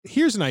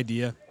Here's an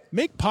idea.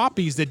 Make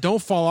poppies that don't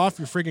fall off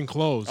your friggin'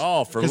 clothes.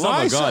 Oh, for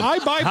love of God.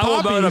 I buy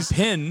How poppies. about a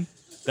pin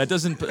that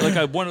doesn't,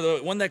 like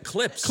one that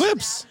clips?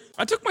 Clips.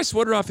 I took my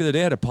sweater off the other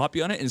day, had a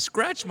poppy on it, and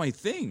scratched my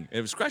thing.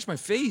 It scratched my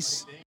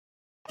face.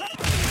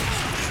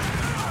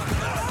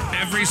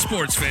 Every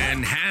sports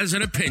fan has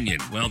an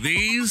opinion. Well,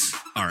 these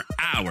are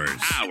ours.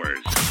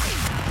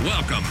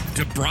 Welcome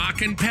to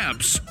Brock and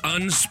Pep's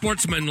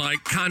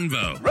Unsportsmanlike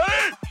Convo.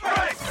 Right.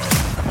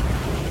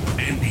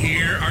 And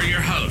here are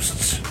your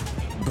hosts,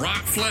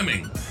 Brock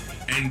Fleming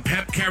and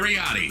Pep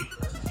Cariotti.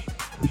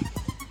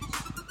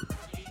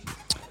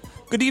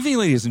 Good evening,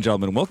 ladies and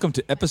gentlemen. Welcome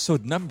to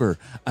episode number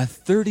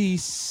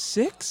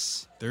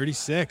 36?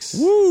 36.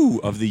 Woo!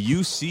 Of the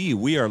UC.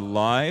 We are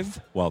live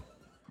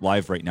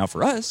right now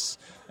for us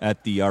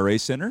at the RA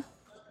Center,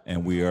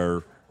 and we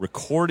are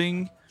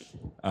recording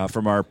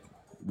from our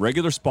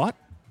regular spot,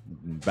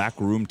 back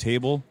room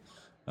table.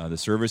 The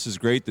service is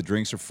great. The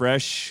drinks are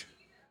fresh.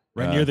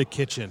 Right near the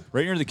kitchen.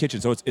 Right near the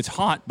kitchen. So it's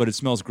hot, but it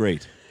smells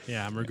great.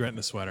 Yeah, I'm regretting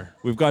the sweater.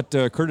 We've got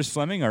Curtis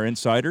Fleming, our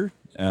insider,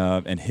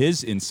 and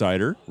his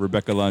insider,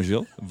 Rebecca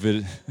Langille,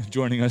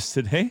 joining us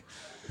today.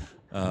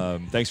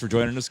 Thanks for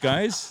joining us,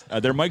 guys.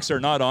 Their mics are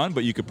not on,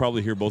 but you could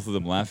probably hear both of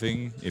them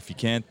laughing. If you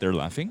can't, they're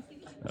laughing.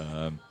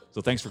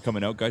 So thanks for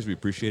coming out, guys. We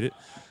appreciate it.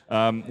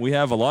 We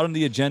have a lot on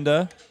the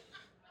agenda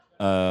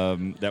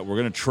that we're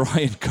going to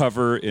try and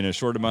cover in a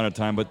short amount of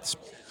time, but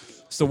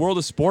it's the world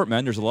of sport,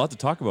 man. There's a lot to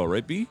talk about,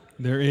 right, B?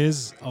 There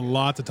is a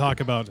lot to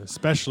talk about,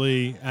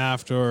 especially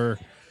after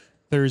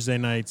Thursday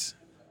night's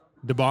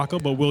debacle,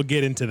 but we'll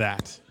get into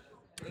that.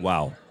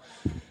 Wow.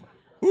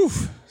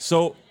 Oof.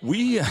 So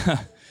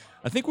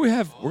I think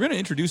we're going to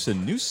introduce a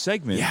new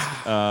segment.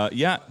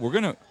 Yeah.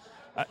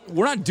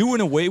 We're not doing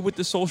away with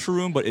the social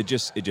room, but it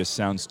just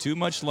sounds too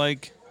much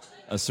like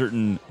a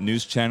certain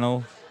news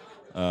channel.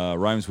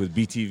 Rhymes with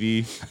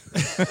BTV,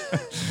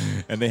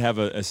 and they have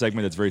a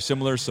segment that's very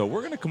similar. So we're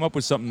going to come up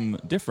with something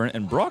different.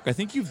 And Brock, I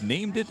think you've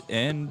named it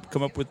and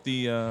come up with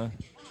the.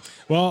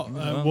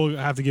 We'll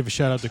have to give a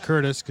shout out to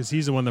Curtis because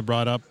he's the one that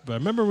brought up.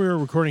 Remember we were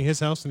recording his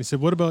house and he said,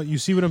 "What about you?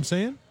 See what I'm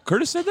saying?"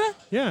 Curtis said that?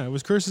 Yeah, it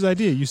was Curtis's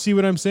idea. You see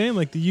what I'm saying?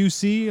 Like the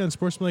UC on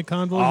Sportsmanlike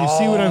Convo. You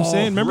see what I'm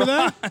saying? Remember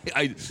that?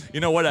 You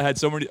know what? I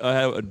had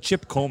a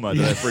chip coma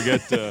that I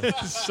forget.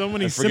 So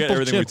many I forget simple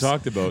everything chips. we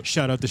talked about.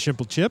 Shout out to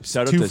Simple Chips.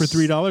 Shout out 2 to for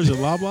 $3 at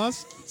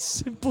Loblaws.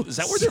 Simple. Is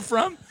that where they're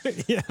from?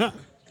 Yeah.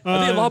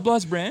 Are they a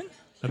Loblaws brand?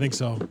 I think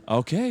so.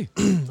 Okay.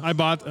 I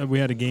bought. We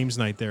had a games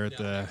night there at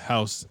the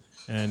house,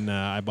 and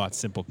I bought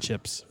Simple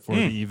Chips for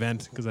the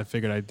event because I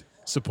figured I'd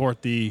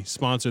support the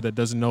sponsor that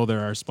doesn't know they're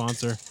our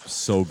sponsor.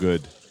 So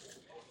good.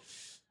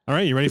 All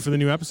right, you ready for the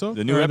new episode?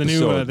 The new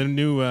episode. The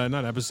new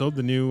not episode.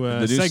 The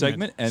new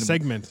segment. And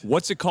segment.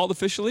 What's it called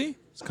officially?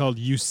 It's called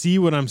 "You See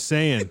What I'm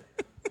Saying."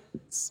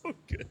 So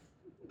good.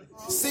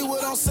 See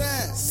what I'm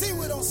saying? See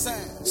what I'm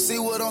saying? See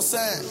what I'm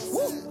saying?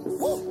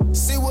 Woo, woo.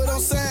 See what I'm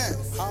saying?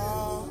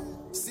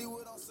 See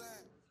what I'm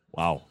saying?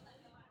 Wow.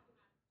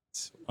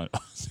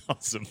 That's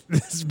awesome.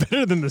 It's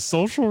better than the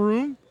social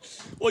room.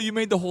 Well, you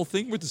made the whole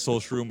thing with the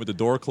social room with the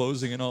door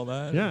closing and all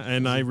that. Yeah,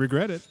 and I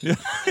regret it. Yeah.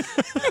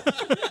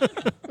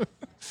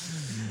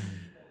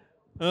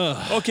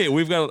 Okay,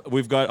 we've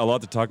got a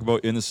lot to talk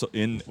about in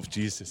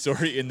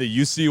the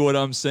You See What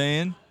I'm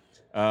Saying.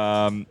 If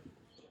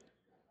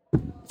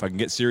I can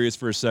get serious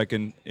for a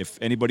second, if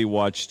anybody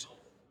watched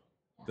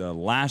the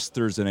last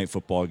Thursday night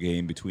football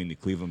game between the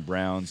Cleveland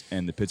Browns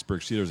and the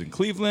Pittsburgh Steelers in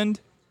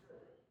Cleveland,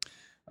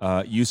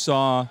 you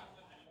saw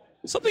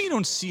something you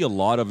don't see a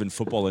lot of in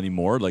football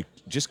anymore, like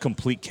just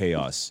complete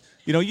chaos.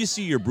 You know, you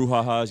see your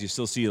brouhahas, you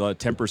still see a lot of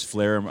tempers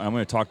flare. I'm going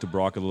to talk to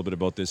Brock a little bit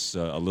about this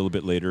a little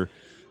bit later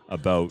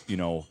about,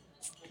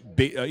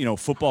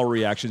 football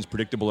reactions,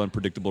 predictable,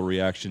 unpredictable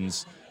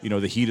reactions,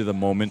 the heat of the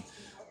moment.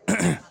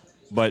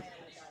 But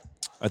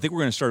I think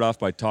we're going to start off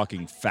by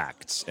talking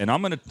facts, and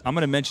I'm going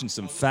to mention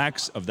some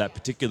facts of that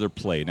particular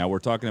play. Now we're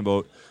talking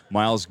about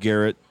Myles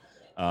Garrett.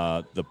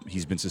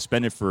 He's been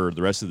suspended for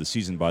the rest of the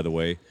season, by the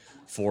way,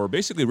 for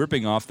basically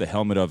ripping off the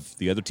helmet of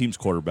the other team's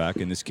quarterback.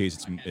 In this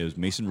case, it was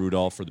Mason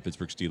Rudolph for the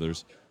Pittsburgh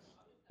Steelers.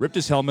 Ripped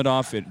his helmet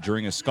off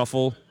during a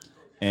scuffle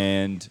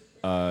and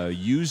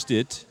used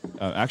it,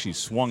 actually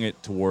swung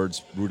it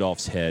towards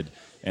Rudolph's head.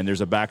 And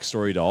there's a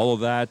backstory to all of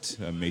that,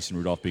 Mason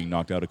Rudolph being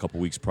knocked out a couple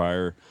weeks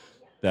prior,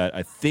 that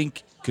I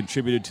think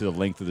contributed to the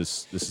length of the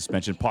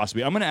suspension,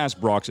 possibly. I'm going to ask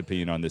Brock's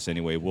opinion on this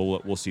anyway.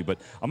 We'll see. But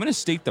I'm going to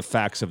state the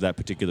facts of that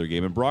particular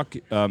game. And Brock,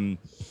 the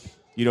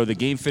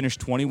game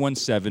finished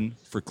 21-7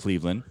 for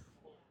Cleveland.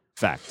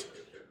 Fact.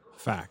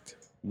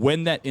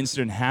 When that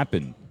incident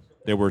happened,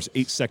 there was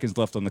 8 seconds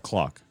left on the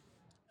clock.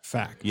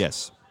 Fact.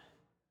 Yes.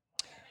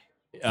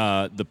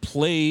 The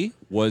play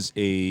was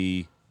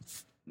it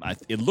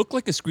looked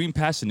like a screen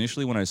pass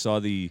initially when I saw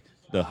the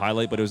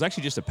highlight, but it was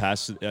actually just a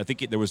pass. I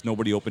think there was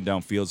nobody open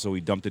downfield, so he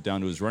dumped it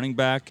down to his running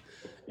back,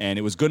 and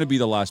it was going to be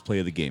the last play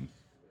of the game.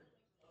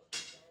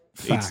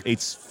 Fact.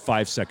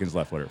 5 seconds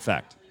left. Whatever.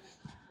 Fact.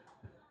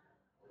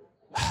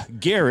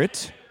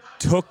 Garrett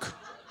took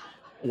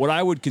what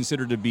I would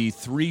consider to be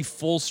 3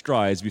 full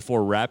strides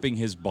before wrapping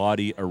his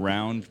body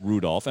around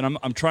Rudolph. And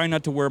I'm trying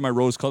not to wear my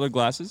rose-colored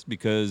glasses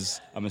because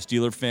I'm a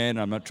Steeler fan.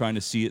 I'm not trying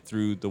to see it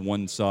through the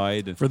one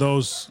side. For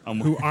those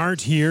who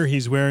aren't here,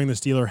 he's wearing the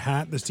Steeler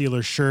hat, the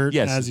Steeler shirt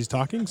as he's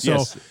talking.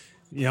 So,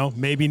 Yes.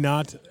 Maybe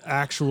not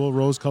actual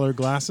rose-colored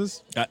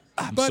glasses.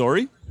 I'm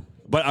sorry,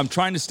 but I'm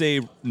trying to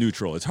stay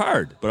neutral. It's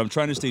hard, but I'm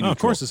trying to stay neutral. Of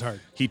course it's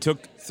hard. He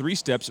took 3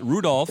 steps.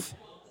 Rudolph,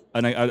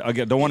 and I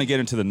don't want to get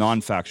into the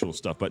non-factual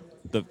stuff, but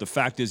the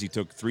fact is he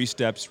took 3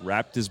 steps,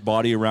 wrapped his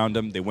body around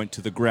him. They went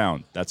to the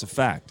ground. That's a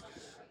fact.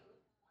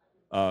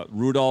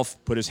 Rudolph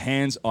put his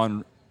hands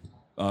on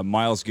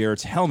Myles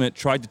Garrett's helmet,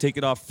 tried to take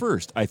it off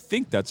first. I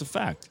think that's a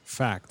fact.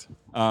 Fact.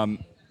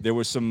 There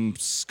was some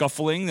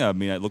scuffling. I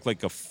mean, it looked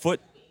like a foot.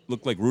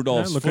 Looked like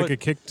Rudolph's Looked foot. like a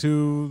kick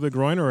to the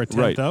groin or a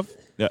tenth of.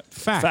 Yeah.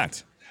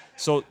 Fact.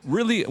 So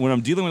really, when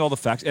I'm dealing with all the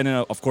facts, and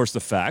then of course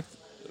the fact,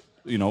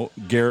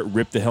 Garrett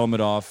ripped the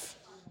helmet off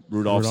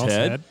Rudolph's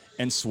head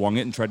and swung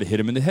it and tried to hit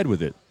him in the head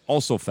with it.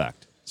 Also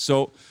fact.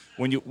 So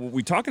when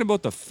we're talking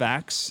about the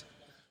facts,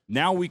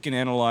 now we can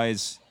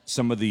analyze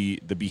some of the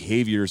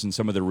behaviors and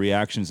some of the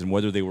reactions and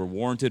whether they were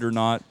warranted or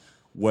not,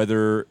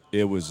 whether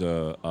it was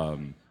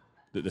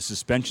the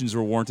suspensions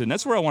were warranted. And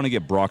that's where I want to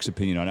get Brock's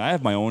opinion on it. I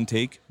have my own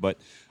take, but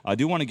I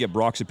do want to get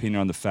Brock's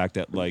opinion on the fact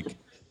that, like,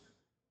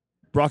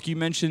 Brock, you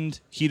mentioned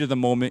heat of the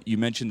moment. You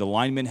mentioned the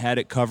lineman had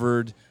it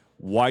covered.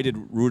 Why did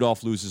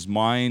Rudolph lose his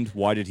mind?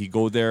 Why did he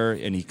go there?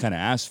 And he kind of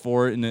asked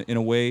for it in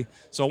a way.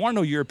 So I want to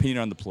know your opinion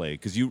on the play,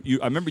 because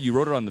I remember you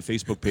wrote it on the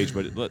Facebook page,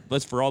 but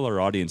let's, for all our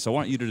audience, I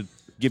want you to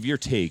give your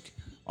take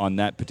on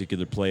that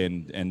particular play,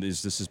 and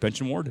is the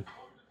suspension warranted?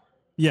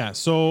 Yeah,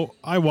 so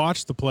I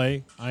watched the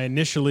play. I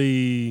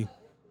initially,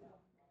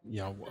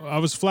 I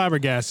was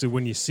flabbergasted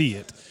when you see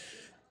it.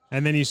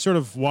 And then you sort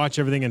of watch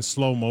everything in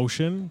slow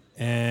motion.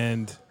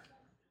 And,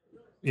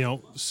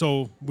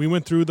 so we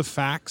went through the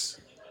facts.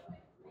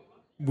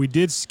 We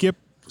did skip.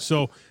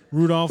 So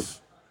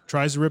Rudolph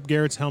tries to rip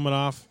Garrett's helmet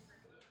off,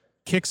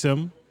 kicks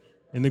him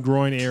in the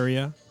groin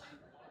area,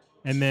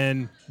 and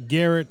then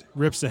Garrett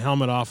rips the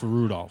helmet off of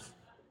Rudolph.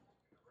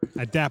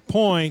 At that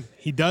point,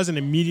 he doesn't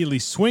immediately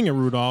swing at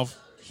Rudolph.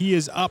 He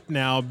is up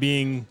now,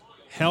 being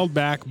held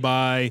back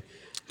by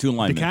 2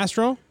 linemen.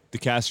 DeCastro.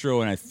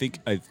 DeCastro, and I think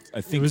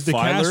It was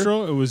Filer.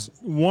 DeCastro. It was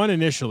one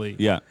initially.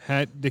 Yeah.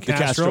 Had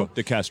DeCastro.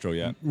 DeCastro,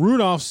 yeah.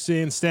 Rudolph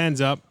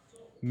stands up,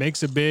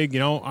 makes a big,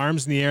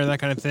 arms in the air, that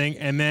kind of thing.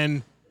 And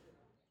then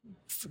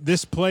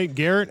this play,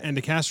 Garrett and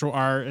DeCastro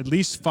are at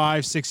least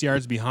 5-6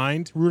 yards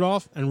behind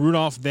Rudolph. And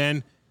Rudolph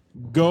then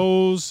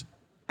goes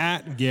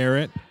at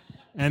Garrett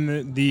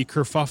and the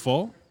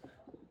kerfuffle.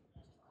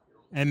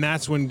 And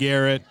that's when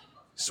Garrett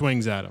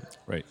swings at him.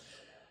 Right.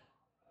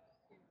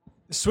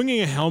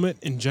 Swinging a helmet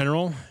in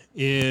general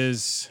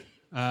is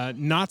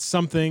not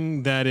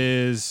something that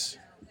is.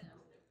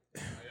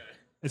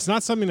 It's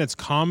not something that's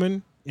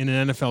common in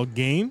an NFL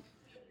game,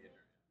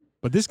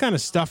 but this kind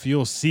of stuff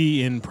you'll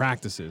see in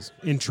practices,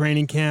 in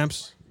training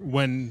camps,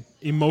 when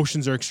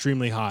emotions are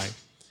extremely high.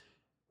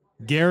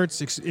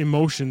 Garrett's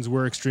emotions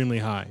were extremely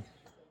high.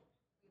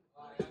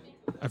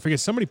 I forget,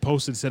 somebody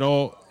posted, said,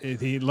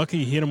 he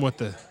hit him with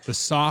the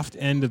soft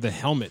end of the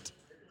helmet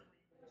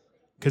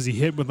because he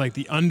hit with like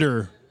the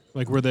under,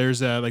 like where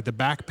there's like the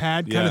back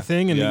pad kind of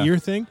thing and the ear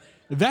thing.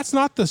 That's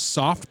not the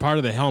soft part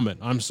of the helmet.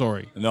 I'm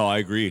sorry. No, I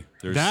agree.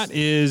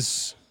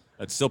 That's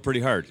still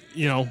pretty hard.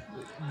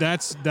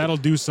 That'll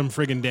do some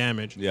friggin'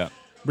 damage. Yeah.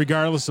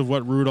 Regardless of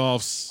what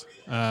Rudolph's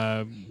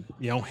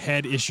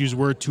head issues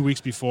were 2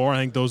 weeks before, I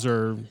think those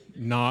are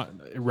not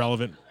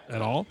irrelevant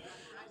at all.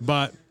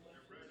 But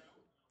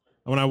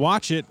when I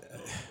watch it,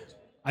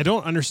 I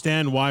don't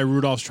understand why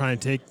Rudolph's trying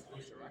to take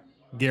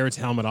Garrett's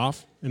helmet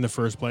off in the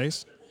first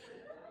place.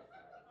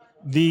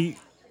 The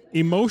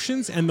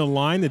emotions and the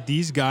line that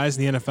these guys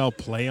in the NFL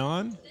play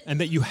on, and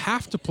that you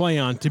have to play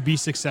on to be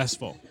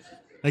successful.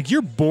 Like,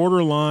 you're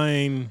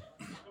borderline,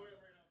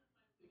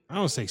 I don't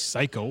want to say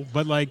psycho,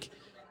 but like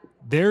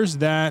there's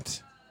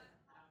that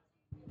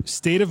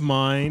state of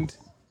mind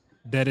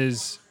that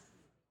is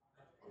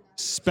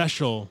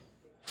special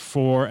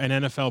for an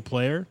NFL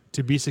player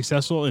to be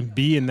successful and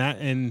be in that,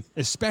 and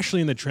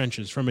especially in the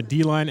trenches from a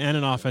D-line and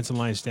an offensive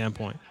line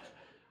standpoint.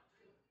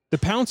 The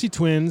Pouncey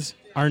twins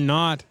are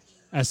not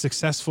as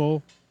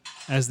successful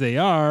as they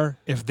are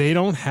if they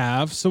don't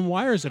have some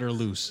wires that are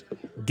loose.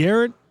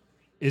 Garrett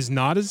is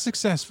not as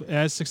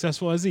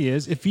successful as he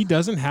is if he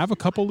doesn't have a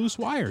couple loose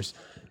wires.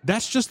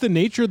 That's just the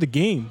nature of the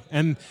game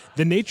and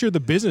the nature of the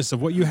business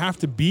of what you have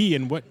to be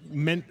and what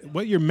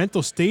your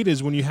mental state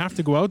is when you have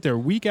to go out there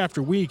week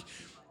after week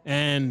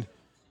and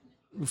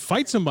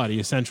fight somebody,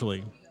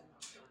 essentially.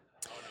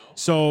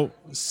 So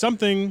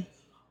something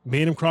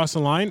made him cross the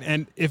line,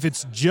 and if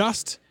it's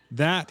just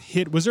that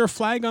hit, was there a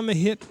flag on the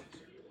hit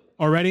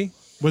already?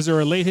 Was there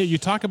a late hit? You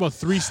talk about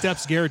 3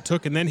 steps Garrett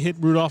took and then hit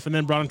Rudolph and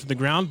then brought him to the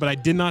ground, but I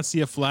did not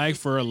see a flag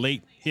for a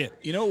late hit.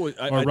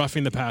 Or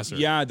roughing the passer.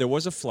 Yeah, there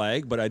was a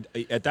flag, but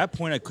at that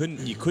point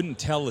you couldn't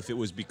tell if it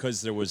was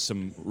because there was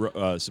some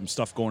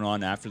stuff going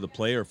on after the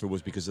play or if it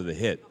was because of the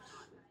hit.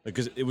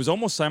 Because it was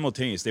almost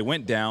simultaneous. They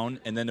went down,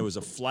 and then there was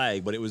a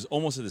flag, but it was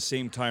almost at the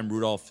same time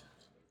Rudolph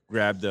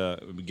grabbed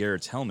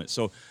Garrett's helmet.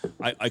 So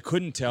I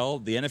couldn't tell.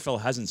 The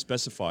NFL hasn't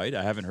specified.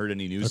 I haven't heard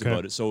any news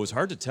about it, so it was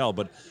hard to tell.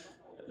 But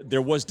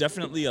there was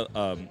definitely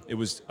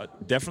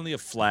definitely a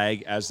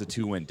flag as the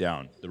two went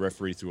down. The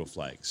referee threw a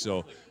flag.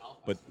 So,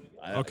 but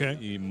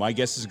my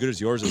guess is as good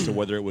as yours as to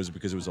whether it was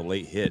because it was a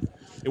late hit.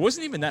 It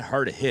wasn't even that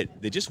hard a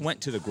hit. They just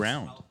went to the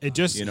ground. It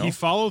just he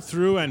followed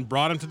through and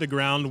brought him to the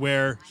ground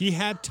where he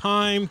had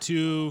time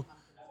to,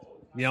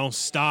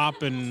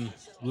 stop and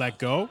let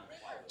go.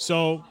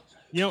 So,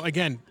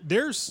 again,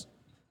 there's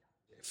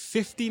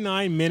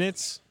 59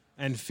 minutes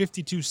and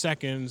 52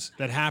 seconds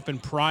that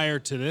happened prior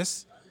to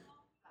this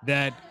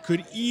that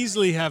could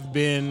easily have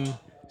been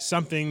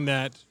something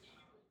that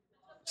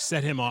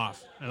set him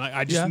off. And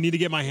I just need to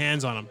get my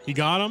hands on him. He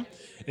got him.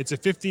 It's a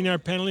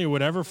 15-yard penalty or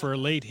whatever for a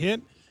late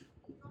hit.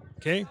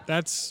 Okay,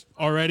 that's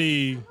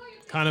already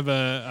kind of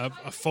a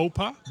faux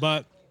pas,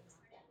 but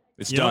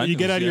it's done. You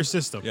get out of your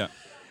system. Yeah.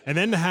 And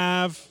then to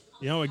have,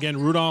 again,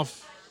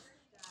 Rudolph,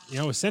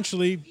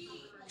 essentially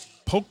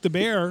poke the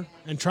bear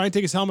and try and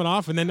take his helmet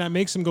off, and then that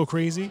makes him go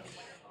crazy.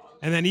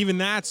 And then even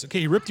that's, okay,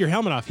 he ripped your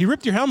helmet off. He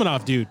ripped your helmet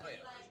off, dude.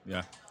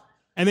 Yeah.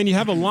 And then you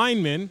have a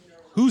lineman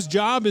whose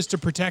job is to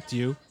protect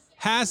you,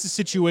 has the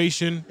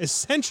situation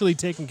essentially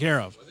taken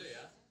care of.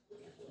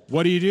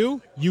 What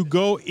do? You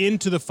go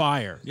into the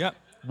fire. Yeah.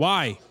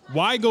 Why?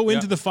 Why go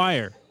into the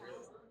fire?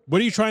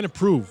 What are you trying to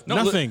prove? No,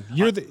 Nothing.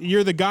 You're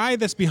the guy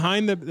that's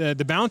behind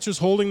the bouncers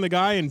holding the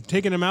guy and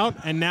taking him out,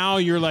 and now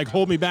you're like,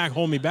 hold me back.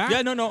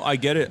 Yeah, no, I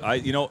get it.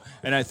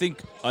 And I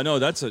think I know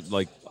that's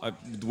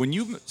when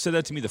you said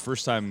that to me the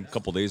first time a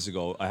couple days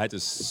ago, I had to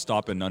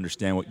stop and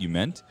understand what you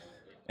meant,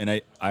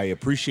 and I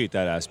appreciate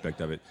that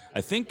aspect of it. I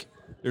think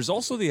there's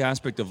also the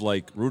aspect of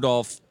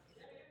Rudolph,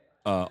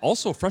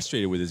 also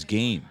frustrated with his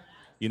game.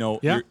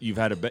 You've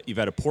had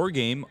a poor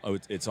game.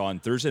 It's on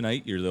Thursday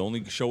night. You're the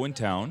only show in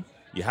town.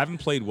 You haven't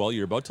played well.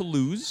 You're about to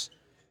lose,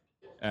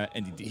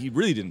 and he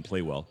really didn't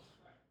play well.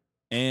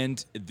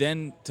 And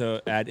then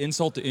to add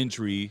insult to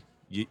injury,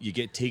 you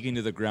get taken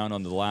to the ground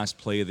on the last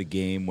play of the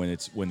game when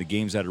the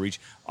game's out of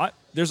reach.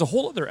 There's a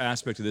whole other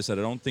aspect to this that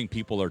I don't think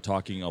people are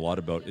talking a lot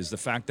about, is the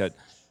fact that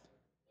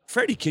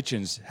Freddie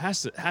Kitchens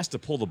has to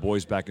pull the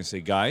boys back and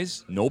say,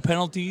 guys, no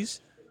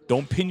penalties.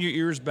 Don't pin your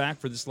ears back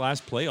for this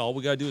last play. All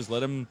we got to do is let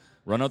them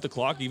run out the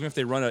clock. Even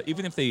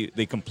if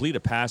they complete a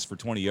pass for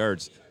 20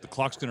 yards, the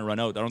clock's going to run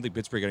out. I don't think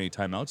Pittsburgh got any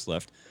timeouts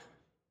left.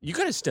 You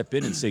got to step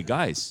in and say,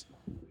 guys,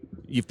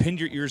 you've pinned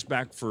your ears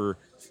back for,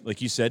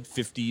 like you said,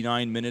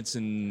 59 minutes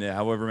and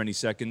however many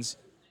seconds.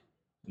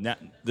 Now,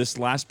 this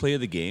last play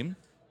of the game,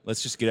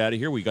 let's just get out of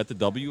here. We got the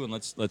W, and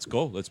let's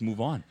go. Let's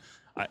move on.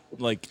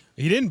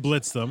 He didn't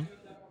blitz them.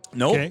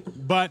 No. Okay,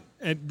 but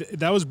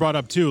that was brought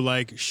up too.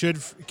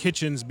 Should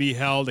Kitchens be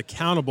held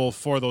accountable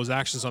for those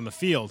actions on the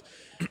field?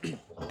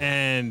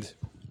 And,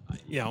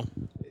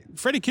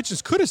 Freddie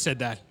Kitchens could have said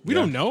that. We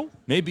don't know.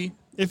 Maybe.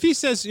 If he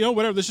says,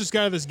 whatever, let's just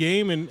get out of this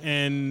game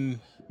and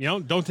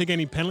don't take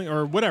any penalty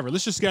or whatever.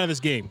 Let's just get out of this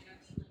game.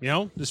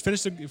 Just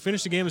finish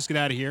the game. Let's get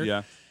out of here.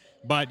 Yeah.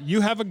 But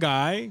you have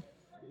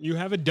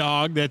a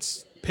dog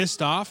that's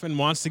pissed off and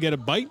wants to get a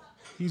bite.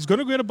 He's going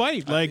to get a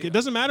bite. It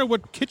doesn't matter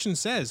what Kitchens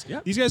says. Yeah.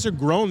 These guys are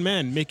grown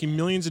men making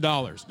millions of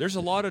dollars. There's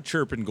a lot of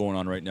chirping going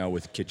on right now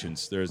with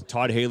Kitchens. There's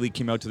Todd Haley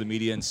came out to the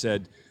media and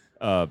said,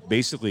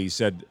 basically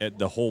said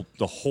the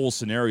whole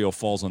scenario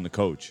falls on the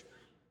coach.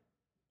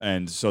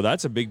 And so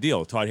that's a big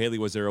deal. Todd Haley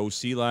was their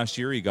OC last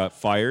year. He got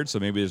fired, so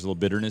maybe there's a little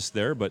bitterness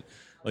there. But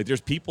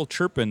there's people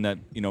chirping that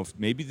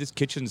maybe this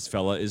Kitchens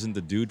fella isn't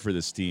the dude for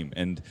this team.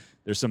 And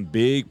there's some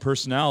big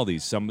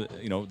personalities. Some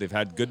they've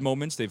had good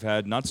moments. They've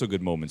had not so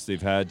good moments.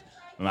 They've had.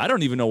 I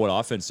don't even know what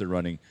offense they're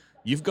running.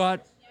 You've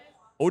got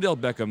Odell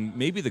Beckham,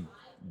 maybe the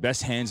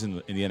best hands in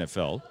the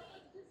NFL,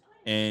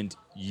 and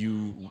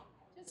you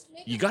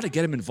got to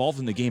get him involved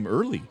in the game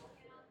early.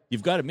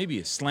 You've got to maybe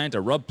a slant,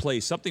 a rub play,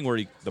 something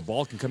where the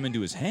ball can come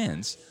into his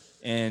hands,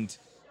 and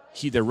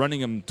they're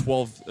running him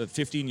 12,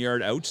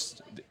 15-yard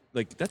outs.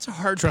 That's a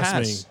hard pass.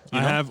 Trust me,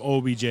 I have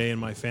OBJ in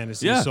my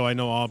fantasy, so I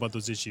know all about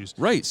those issues.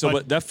 Right,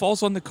 but that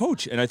falls on the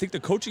coach, and I think the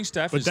coaching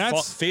staff is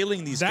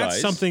failing these guys.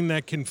 That's something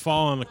that can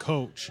fall on the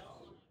coach.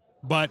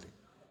 But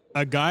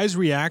a guy's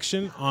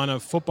reaction on a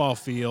football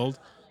field,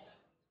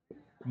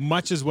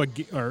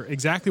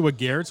 exactly what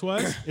Garrett's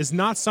was, is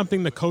not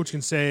something the coach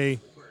can say,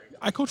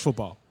 I coach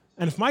football.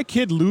 And if my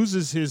kid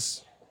loses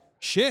his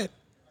shit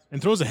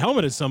and throws a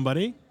helmet at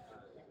somebody,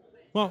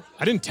 well,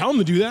 I didn't tell him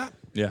to do that.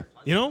 Yeah.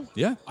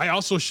 Yeah. I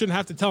also shouldn't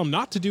have to tell him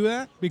not to do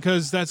that,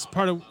 because that's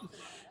part of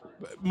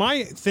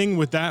my thing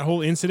with that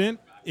whole incident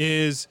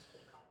is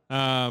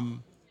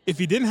if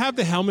he didn't have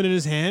the helmet in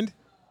his hand,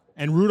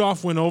 and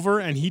Rudolph went over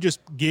and he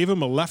just gave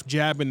him a left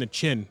jab in the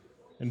chin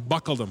and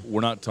buckled him. We're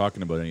not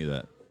talking about any of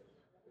that.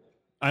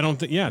 I don't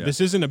think,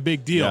 this isn't a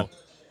big deal. Yeah.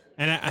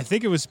 And I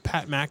think it was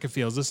Pat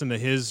McAfee. I was listening to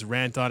his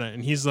rant on it,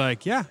 and he's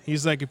like,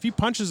 if he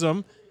punches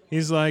him,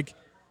 he's like,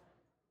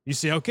 you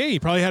say, okay, he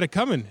probably had it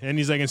coming. And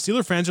he's like, and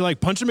Steeler fans are like,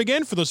 punch him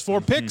again for those 4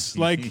 picks.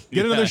 Like,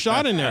 get another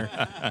shot in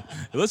there.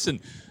 Listen,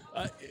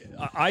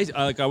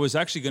 I was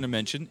actually going to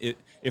mention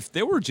if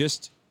there were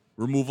just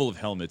removal of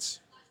helmets.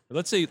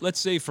 Let's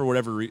say for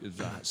whatever reason,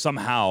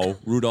 somehow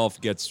Rudolph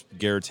gets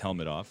Garrett's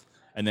helmet off,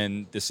 and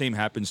then the same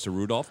happens to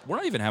Rudolph. We're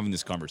not even having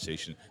this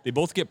conversation. They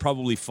both get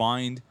probably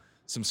fined,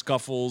 some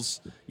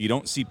scuffles. You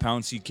don't see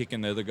Pouncey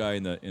kicking the other guy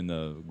in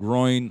the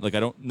groin. Like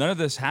none of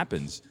this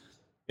happens.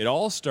 It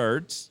all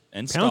starts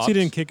and stops. Pouncey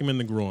didn't kick him in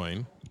the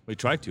groin. We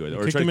tried to,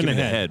 or kicked tried him to in kick him the in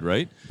the head. head,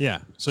 right? Yeah.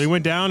 So he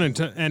went down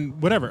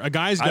and whatever. A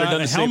guy's I'd have got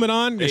done a the same. helmet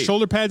on, his Hey.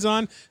 shoulder pads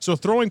on. So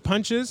throwing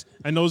punches,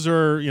 and those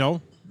are,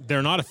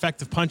 they're not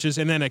effective punches.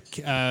 And then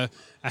a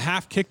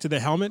half kick to the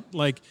helmet,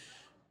 like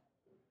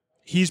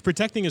he's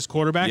protecting his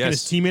quarterback and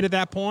his Yes. teammate at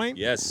that point.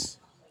 Yes.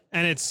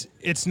 And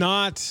it's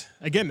not,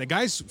 again, the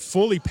guy's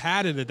fully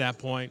padded at that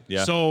point.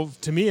 Yeah. So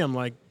to me, I'm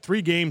like,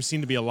 3 games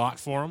seem to be a lot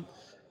for him.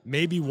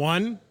 Maybe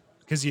 1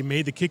 because he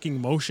made the kicking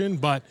motion,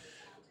 but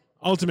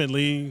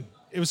ultimately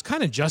it was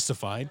kind of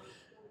justified.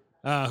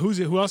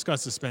 Who else got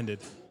suspended?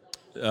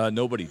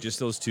 Nobody, just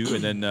those 2,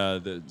 and then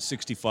the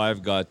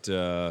 65 got.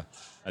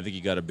 I think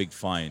he got a big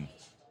fine,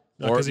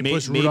 Because he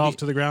pushed Rudolph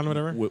to the ground,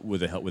 or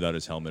whatever. without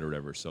his helmet or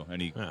whatever. So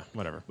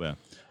Whatever. Yeah.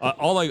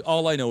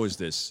 All I know is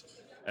this: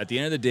 at the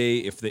end of the day,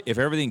 if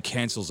everything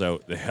cancels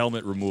out, the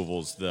helmet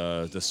removals,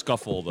 the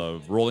scuffle, the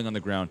rolling on the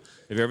ground,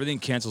 if everything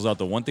cancels out,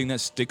 the one thing that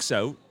sticks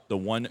out, the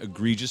one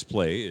egregious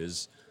play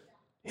is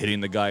hitting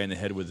the guy in the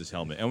head with his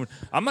helmet. And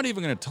I'm not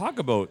even going to talk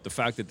about the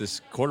fact that this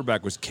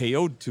quarterback was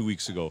KO'd 2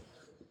 weeks ago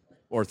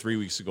or 3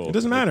 weeks ago. It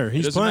doesn't matter.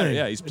 He's playing.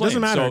 Yeah, he's playing. It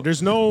doesn't matter. So,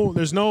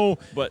 There's no.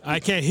 But- I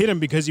can't hit him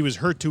because he was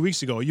hurt 2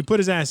 weeks ago. You put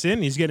his ass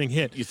in, he's getting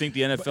hit. you think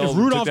the NFL If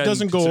Rudolph took that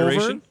doesn't in go over,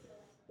 consideration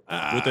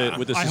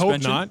with the I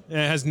suspension? hope not.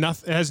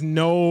 It has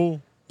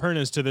no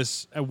pertinence to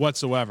this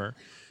whatsoever.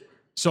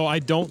 So I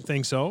don't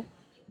think so.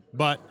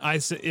 But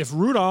if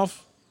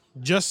Rudolph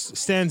just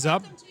stands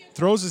up,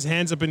 throws his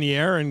hands up in the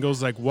air, and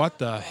goes like, "What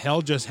the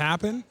hell just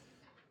happened?"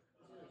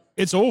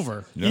 It's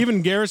over. Yeah.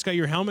 Even Garrett's got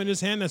your helmet in his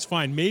hand. That's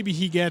fine. Maybe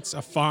he gets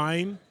a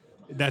fine.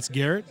 That's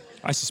Garrett.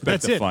 I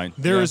suspect That's a it. fine.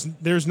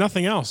 There's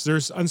nothing else.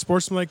 There's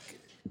unsportsmanlike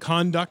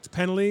conduct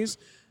penalties.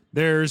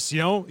 There's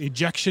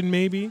ejection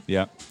maybe.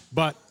 Yeah.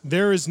 But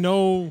there's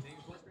no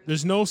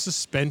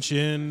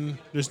suspension.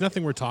 There's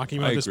nothing we're talking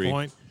about I at this agree.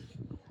 point.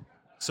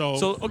 So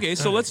Okay,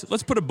 so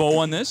let's put a bow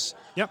on this.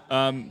 Yep.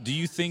 Do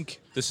you think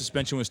the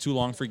suspension was too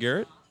long for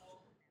Garrett?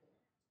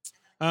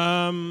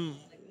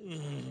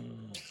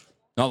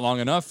 Not long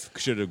enough.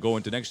 Should it go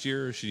into next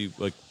year? Or should he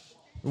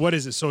what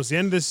is it? So it's the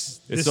end of this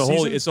It's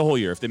this the whole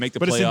year. If they make the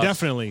but playoffs, it's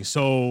indefinitely.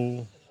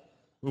 So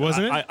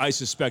wasn't it? I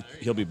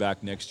suspect he'll be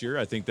back next year.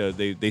 I think that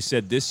they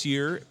said this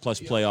year plus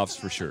playoffs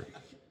for sure.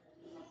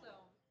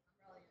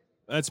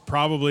 That's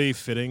probably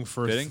fitting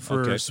for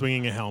Okay.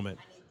 swinging a helmet.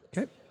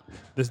 Okay.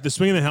 The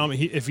swinging the helmet.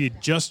 If he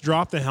just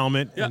dropped the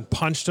helmet Yeah. and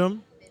punched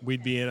him,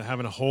 we'd be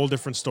having a whole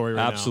different story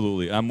right now.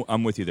 Absolutely,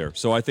 I'm with you there.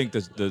 So I think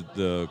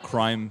the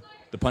crime,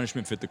 the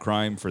punishment fit the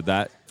crime for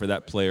that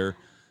player.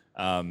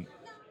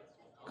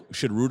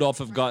 Should Rudolph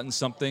have gotten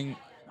something?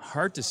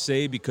 Hard to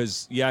say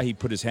because he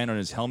put his hand on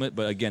his helmet,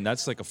 but again,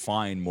 that's like a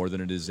fine more than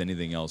it is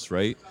anything else,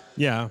 right?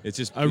 Yeah, It's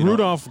just,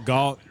 Rudolph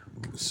got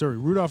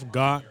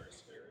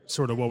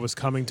sort of what was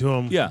coming to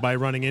him Yeah. by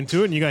running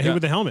into it, and you got hit Yeah.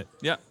 with the helmet.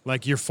 Yeah,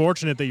 Like you're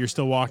fortunate that you're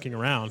still walking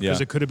around because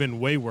Yeah. it could have been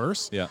way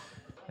worse. yeah,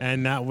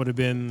 And that would have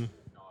been,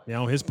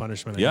 his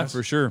punishment. I yeah, guess.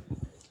 for sure.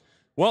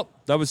 Well,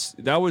 that was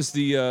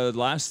the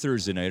last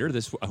Thursday nighter.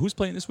 Who's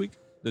playing this week?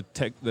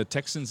 The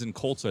Texans and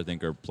Colts, I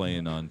think, are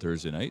playing on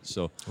Thursday night.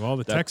 So Well,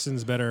 the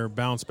Texans better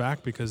bounce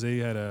back because they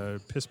had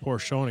a piss poor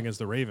showing against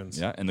the Ravens.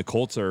 yeah, and the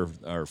Colts are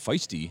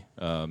feisty.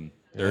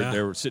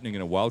 They're sitting in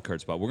a wild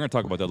card spot. We're going to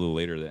talk about that a little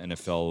later. The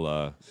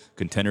NFL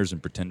contenders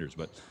and pretenders.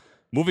 But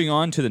moving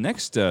on to the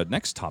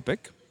next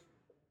topic,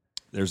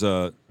 there's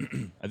I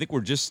think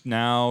we're just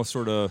now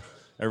sort of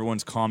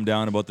everyone's calmed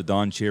down about the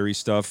Don Cherry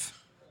stuff.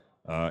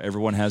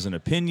 Everyone has an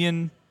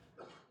opinion.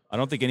 I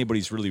don't think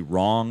anybody's really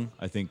wrong.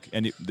 I think,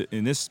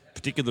 in this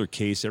particular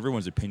case,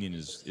 everyone's opinion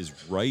is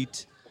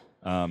right.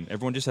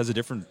 Everyone just has a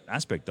different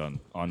aspect on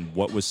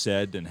what was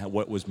said and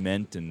what was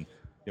meant, and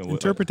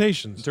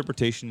Interpretations.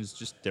 interpretation is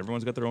just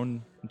everyone's got their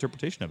own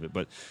interpretation of it.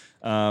 But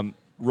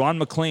Ron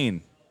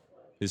McLean,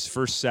 his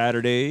first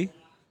Saturday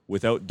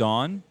without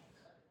Don.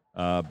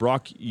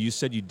 Brock, you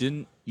said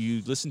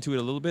you listened to it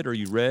a little bit, or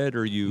you read,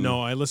 or you?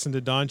 No, I listened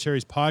to Don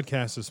Cherry's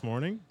podcast this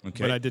morning,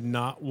 Okay. but I did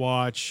not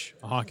watch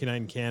Hockey Night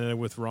in Canada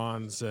with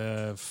Ron's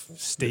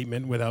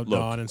statement without Look,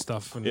 Don and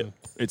stuff. And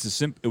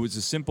It was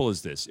as simple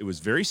as this. It was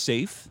very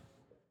safe.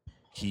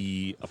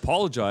 He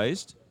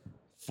apologized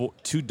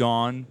to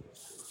Don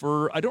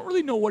for, I don't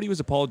really know what he was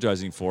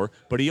apologizing for,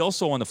 but he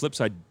also, on the flip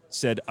side,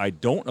 said, I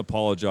don't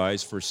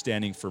apologize for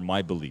standing for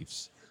my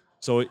beliefs.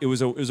 So it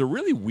was a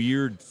really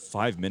weird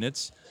 5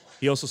 minutes.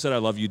 He also said, I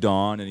love you,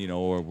 Don, and,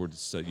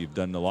 you've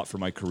done a lot for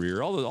my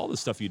career, all the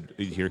stuff you'd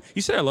hear.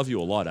 He said, I love you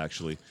a lot,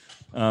 actually.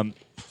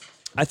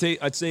 I'd say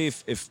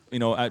if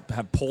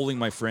polling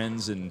my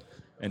friends and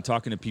and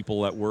talking to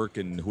people at work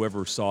and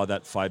whoever saw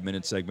that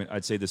 5-minute segment,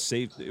 I'd say it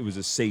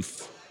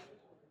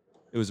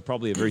was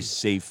probably a very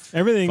safe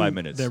Everything 5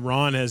 minutes. that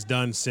Ron has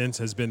done since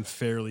has been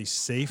fairly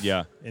safe.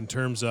 Yeah. In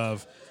terms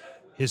of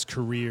his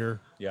career.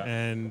 Yeah.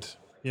 And,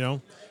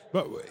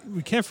 but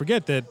we can't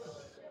forget that,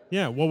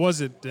 what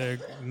was it?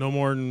 No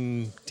more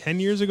than 10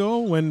 years ago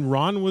when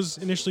Ron was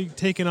initially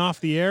taken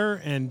off the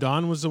air and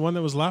Don was the one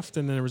that was left,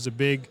 and then there was a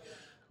big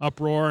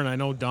uproar. And I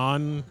know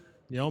Don,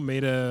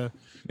 made a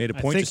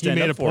point to stand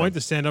up for him.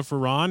 to stand up for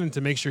Ron and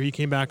to make sure he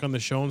came back on the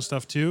show and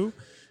stuff too.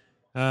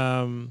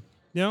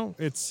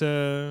 It's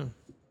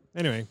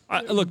anyway.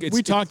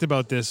 We talked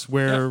about this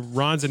where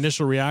Ron's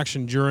initial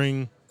reaction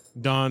during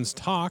Don's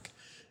talk,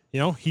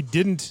 he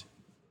didn't,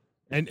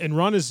 and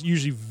Ron is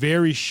usually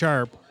very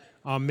sharp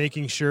on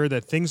making sure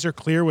that things are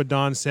clear what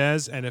Don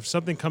says, and if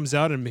something comes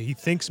out and he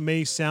thinks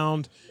may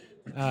sound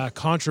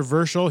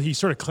controversial, he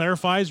sort of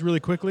clarifies really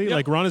quickly. Yep.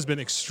 Like Ron has been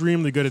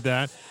extremely good at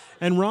that,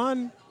 and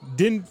Ron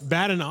didn't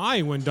bat an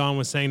eye when Don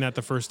was saying that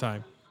the first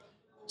time.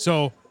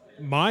 So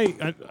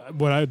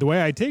the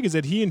way I take is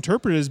that he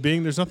interpreted it as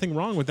being there's nothing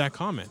wrong with that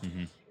comment,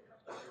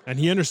 and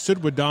he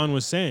understood what Don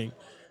was saying,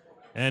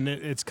 and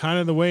it's kind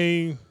of the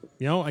way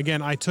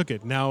again I took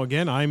it. Now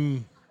again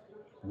I'm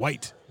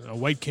a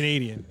white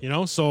Canadian,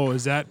 so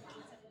is that?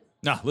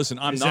 Nah, listen,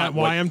 Is that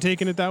why I'm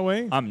taking it that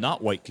way? I'm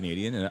not white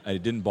Canadian, and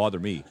it didn't bother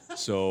me.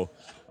 So,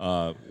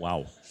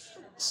 wow.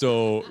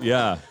 So,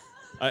 yeah,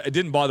 it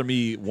didn't bother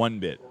me one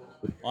bit.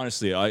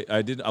 Honestly,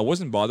 I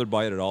wasn't bothered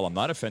by it at all. I'm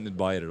not offended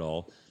by it at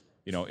all.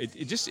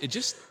 It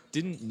just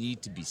didn't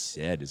need to be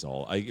said. Is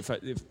all. If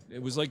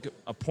it was like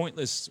a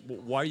pointless.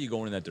 Why are you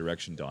going in that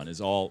direction, Don?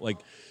 Is all like.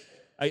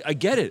 I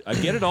get it. I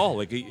get it all.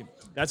 Like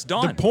that's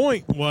Don. The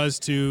point was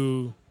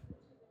to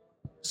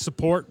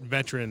support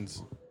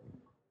veterans.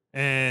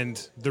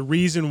 And the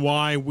reason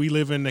why we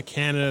live in the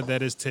Canada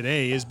that is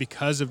today is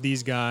because of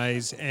these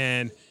guys,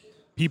 and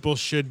people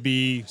should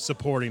be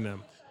supporting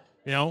them.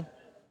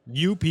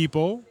 You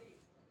people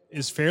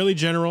is fairly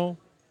general.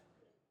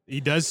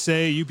 He does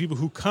say you people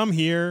who come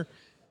here,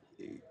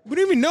 we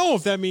don't even know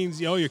if that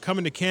means, you're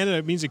coming to Canada.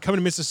 It means you're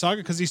coming to Mississauga,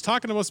 because he's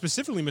talking about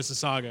specifically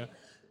Mississauga.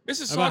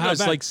 Mississauga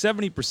is like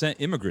 70%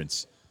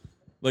 immigrants.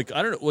 Like,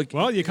 I don't know. Like,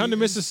 well, you come to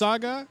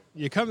Mississauga,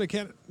 you come to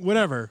Canada,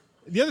 whatever.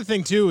 The other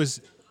thing, too,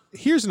 is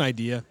here's an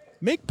idea.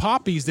 Make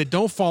poppies that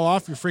don't fall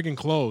off your friggin'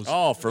 clothes.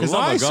 Oh, for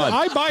love of God.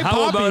 I buy How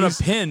poppies. about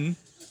a pin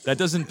that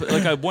doesn't,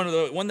 like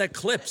one that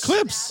clips?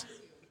 Clips.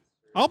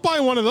 I'll buy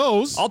one of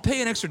those. I'll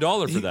pay an extra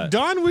 $1 for that.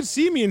 Don would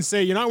see me and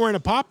say, "You're not wearing a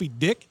poppy,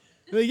 dick."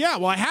 Like, yeah,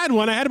 well, I had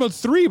one. I had about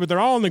 3, but they're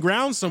all on the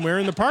ground somewhere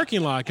in the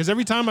parking lot, because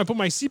every time I put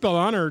my seatbelt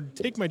on or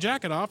take my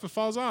jacket off, it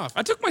falls off.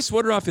 I took my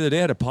sweater off the other day,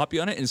 I had a poppy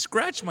on it, and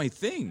scratched my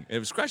thing.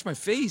 It scratched my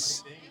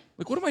face.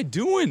 Like, what am I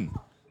doing?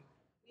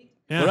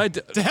 Yeah.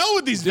 To hell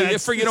with these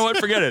vets. You know what?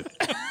 Forget it.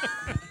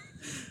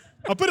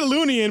 I'll put a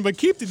loony in, but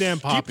keep the damn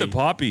poppy. Keep the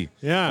poppy.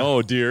 Yeah.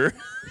 Oh, dear.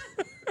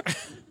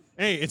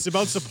 Hey, it's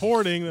about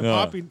supporting the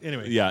poppy.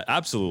 Anyway. Yeah,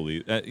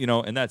 absolutely.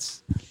 And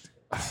that's...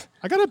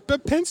 I got a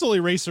pencil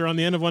eraser on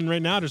the end of one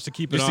right now just to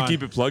keep it on. Just to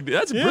keep it plugged.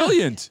 That's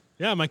brilliant.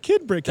 Yeah, my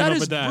kid came up with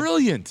that. That is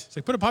brilliant. It's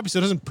like, put a poppy so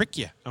it doesn't prick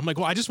you. I'm like,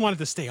 well, I just want it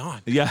to stay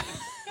on. Yeah.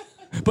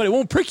 But it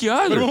won't prick you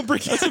either. But it won't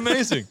prick you. That's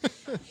amazing.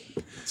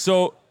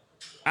 So,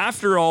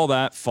 after all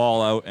that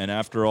fallout and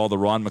after all the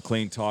Ron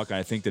MacLean talk,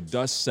 I think the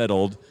dust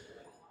settled.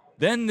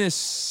 Then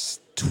this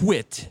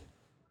twit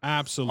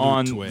on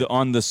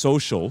the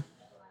social.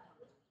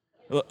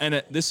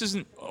 And this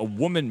isn't a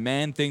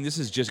woman-man thing. This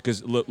is just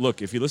because,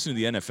 look, if you listen to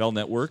the NFL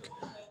Network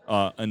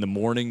in the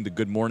morning, the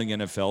Good Morning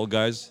NFL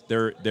guys,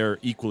 they're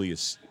equally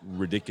as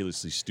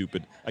ridiculously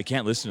stupid. I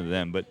can't listen to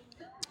them, but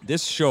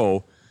this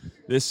show,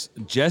 this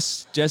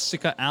Jess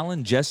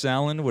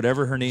Allen,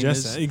 whatever her name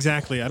is.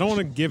 Exactly. I don't want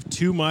to give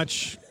too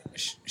much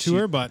to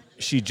her, but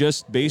she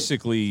just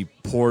basically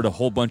poured a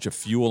whole bunch of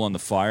fuel on the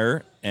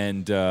fire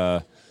and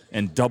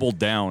doubled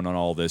down on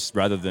all this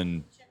rather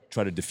than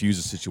try to diffuse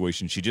the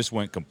situation. She just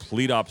went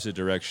complete opposite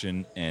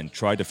direction and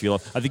tried to feel.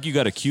 I think you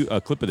got a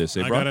clip of this,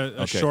 eh, I got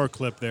a short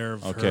clip there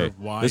of her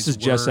wise This is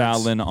words. Jess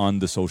Allen on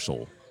the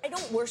social. I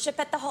don't worship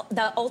at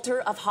the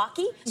altar of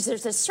hockey.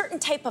 There's a certain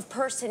type of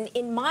person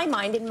in my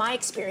mind, in my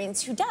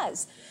experience, who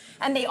does.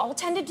 And they all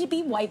tended to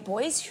be white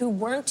boys who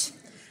weren't,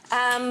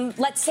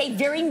 let's say,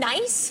 very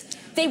nice.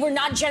 They were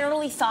not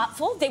generally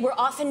thoughtful. They were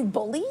often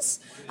bullies.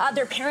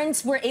 Their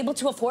parents were able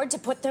to afford to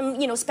put them,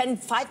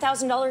 spend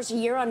 $5,000 a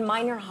year on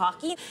minor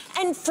hockey.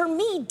 And for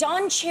me,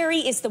 Don Cherry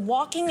is the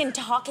walking and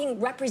talking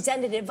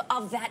representative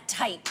of that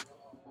type.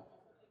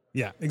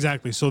 Yeah,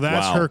 exactly. So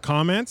that's her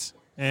comments.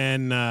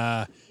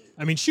 And,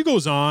 she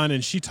goes on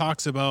and she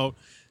talks about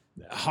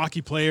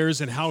hockey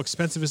players and how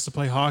expensive it is to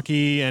play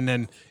hockey. And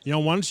then, why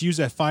don't you use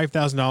that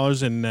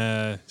 $5,000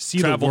 and see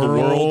Travel the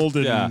world?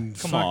 And yeah,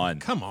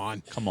 come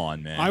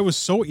on, man. I was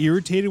so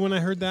irritated when I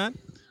heard that.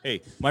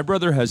 Hey, my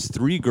brother has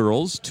 3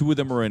 girls. 2 of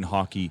them are in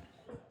hockey.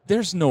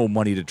 There's no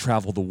money to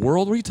travel the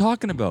world. What are you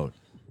talking about?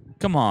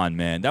 Come on,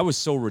 man. That was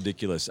so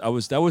ridiculous.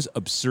 That was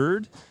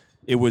absurd.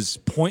 It was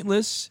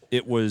pointless.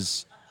 It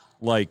was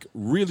like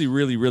really,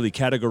 really, really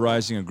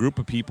categorizing a group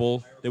of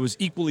people that was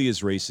equally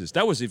as racist.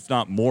 That was, if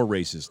not more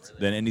racist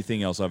than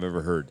anything else I've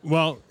ever heard.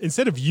 Well,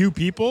 instead of you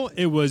people,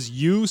 it was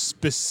you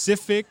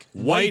specific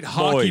white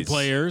hockey boys.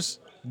 players,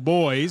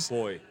 boys,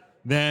 Boy.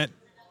 that,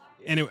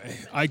 anyway,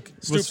 I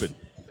was Stupid.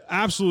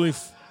 absolutely,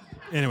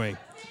 anyway,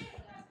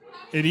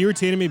 it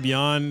irritated me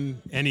beyond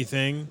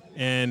anything.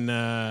 And,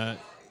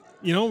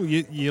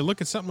 you look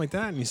at something like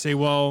that and you say,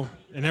 well,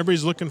 and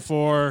everybody's looking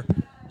for,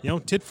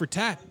 tit for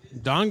tat.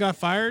 Dawn got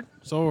fired,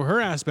 so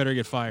her ass better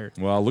get fired.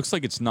 Well, it looks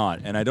like it's not.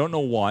 And I don't know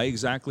why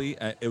exactly.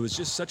 It was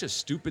just such a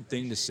stupid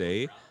thing to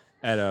say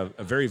at a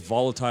very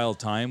volatile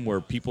time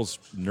where people's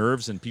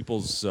nerves and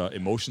people's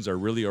emotions are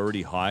really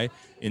already high.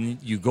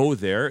 And you go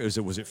there.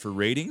 Was it for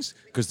ratings?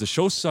 Because the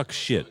show sucks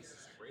shit.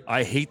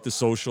 I hate The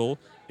Social.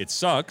 It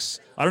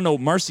sucks. I don't know.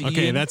 Marcy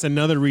Okay, Ian. that's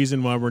another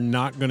reason why we're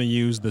not going to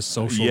use the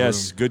social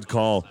Yes, room. good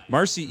call.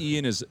 Marcy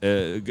Ian is.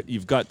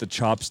 You've got the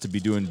chops to be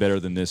doing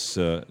better than this,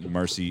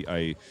 Marcy.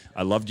 I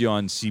loved you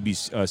on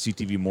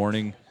CTV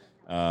Morning.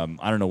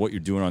 I don't know what you're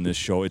doing on this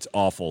show. It's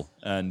awful.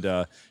 And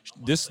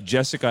this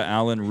Jessica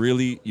Allen,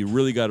 you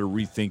really got to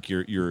rethink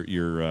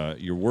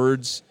your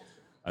words.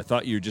 I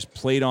thought you just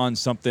played on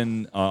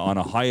something on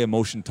a high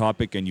emotion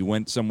topic, and you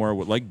went somewhere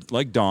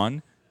like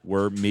Dawn,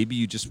 where maybe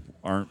you just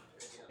aren't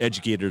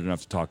educated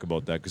enough to talk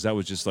about that, because that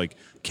was just like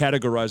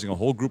categorizing a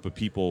whole group of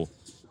people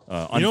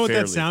unfairly. You know what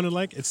that sounded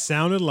like? It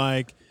sounded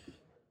like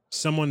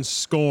someone's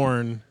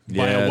scorn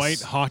by a Yes. white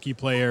hockey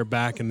player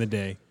back in the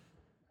day.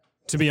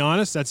 To be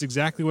honest, that's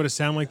exactly what it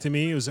sounded like to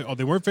me. It was like, oh,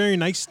 they weren't very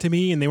nice to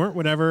me and they weren't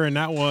whatever. And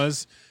that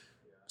was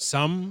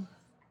some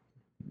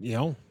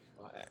kid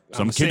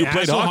who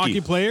played hockey.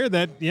 player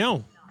that,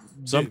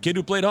 Some kid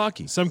who played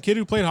hockey. some kid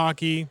who played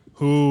hockey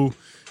who,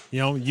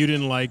 you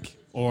didn't like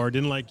or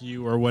didn't like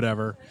you or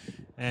whatever.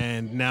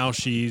 And now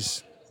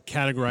she's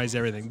categorized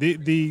everything.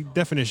 The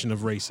definition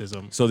of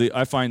racism. So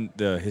I find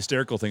the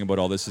hysterical thing about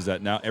all this is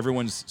that now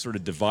everyone's sort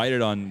of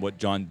divided on what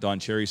Don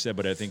Cherry said,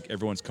 but I think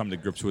everyone's come to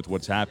grips with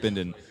what's happened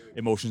and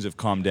emotions have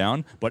calmed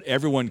down. But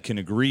everyone can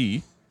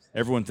agree.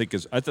 Everyone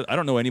I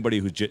don't know anybody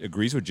who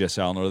agrees with Jess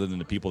Allen other than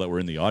the people that were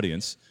in the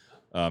audience.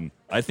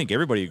 I think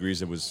everybody agrees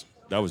that was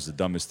the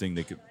dumbest thing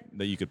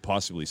that you could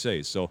possibly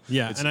say. So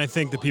Yeah, and I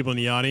think the people in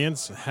the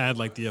audience had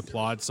like the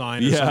applaud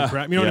sign or Yeah, some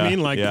crap. You know what I yeah,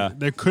 mean? Like yeah.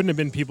 there couldn't have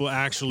been people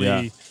actually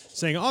Yeah.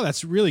 saying, "Oh,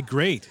 that's really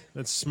great.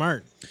 That's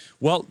smart."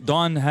 Well,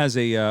 Don has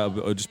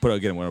I'll just put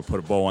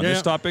a bow on Yeah, this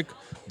yeah. topic.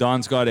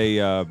 Don's got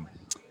a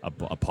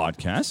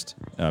podcast.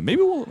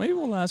 Maybe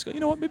we'll ask. You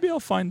know what? Maybe I'll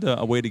find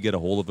a way to get a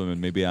hold of him and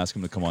maybe ask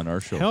him to come on our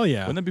show. Hell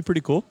yeah. Wouldn't that be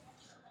pretty cool?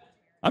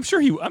 I'm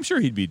sure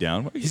he'd be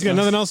down. He's got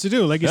nothing else to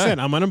do. Like you Yeah. said,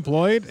 I'm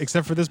unemployed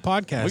except for this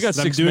podcast. We got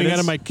that 6 I'm doing minutes. out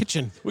of my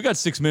kitchen. We got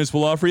 6 minutes.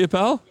 We'll offer you,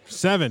 pal.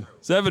 7.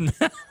 7.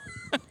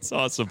 That's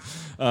awesome.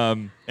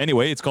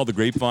 Anyway, it's called The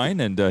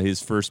Grapevine, and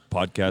his first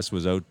podcast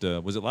was out.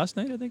 Was it last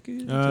night? I think.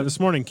 This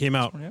morning came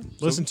out. Yeah.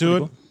 Listen So, to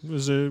it. pretty It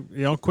was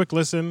a quick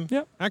listen.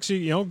 Yeah.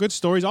 Actually, good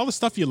stories. All the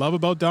stuff you love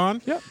about Don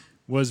Yeah.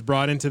 was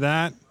brought into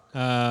that.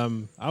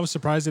 I was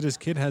surprised that his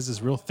kid has this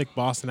real thick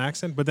Boston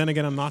accent, but then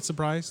again, I'm not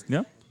surprised.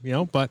 Yeah.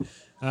 But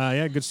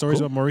good stories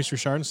Cool. about Maurice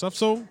Richard and stuff.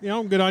 So,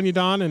 good on you,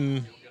 Don,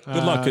 and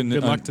Good luck. And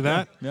good luck to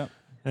that. Yeah.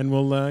 And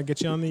we'll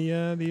get you on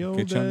the old,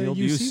 Get you on the old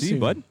UC UC, soon.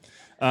 bud.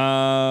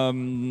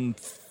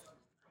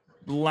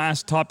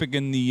 Last topic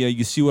in the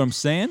you see what I'm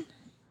saying?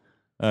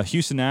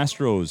 Houston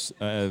Astros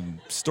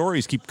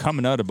stories keep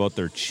coming out about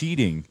their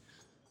cheating,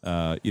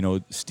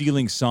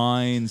 stealing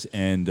signs,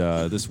 and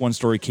this one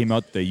story came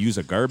out. They use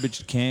a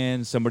garbage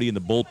can. Somebody in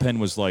the bullpen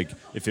was like,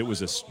 if it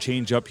was a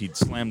change up, he'd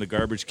slam the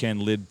garbage can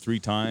lid 3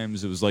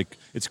 times. It was like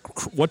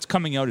what's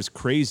coming out is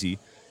crazy,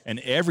 and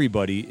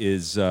everybody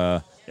is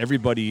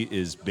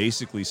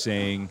basically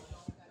saying,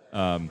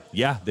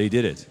 yeah, they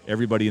did it.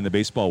 Everybody in the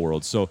baseball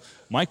world. So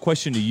my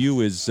question to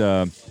you is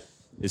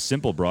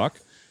simple, Brock.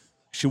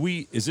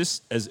 Is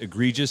this as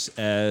egregious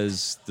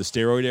as the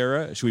steroid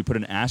era? Should we put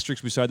an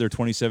asterisk beside their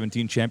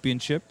 2017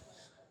 championship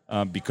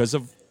because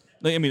of?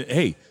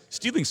 Hey,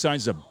 stealing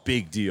signs is a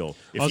big deal.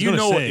 If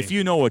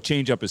you know a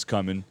changeup is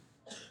coming,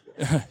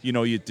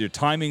 your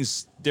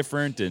timing's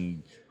different,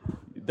 and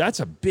that's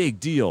a big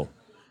deal.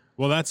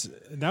 Well,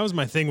 that was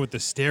my thing with the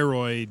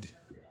steroid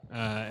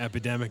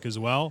epidemic as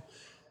well,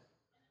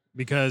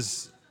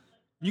 because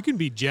you can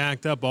be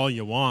jacked up all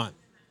you want,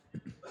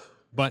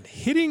 but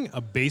hitting a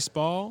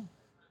baseball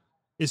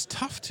is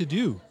tough to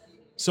do.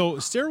 So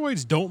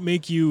steroids don't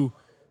make you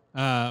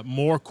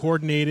more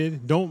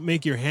coordinated, don't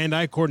make your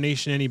hand-eye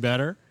coordination any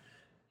better.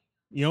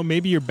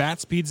 Maybe your bat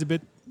speed's a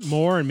bit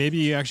more, and maybe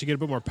you actually get a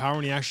bit more power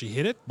when you actually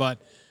hit it, but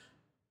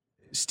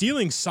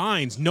stealing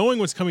signs, knowing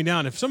what's coming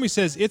down. If somebody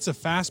says it's a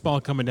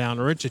fastball coming down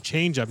or it's a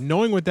changeup,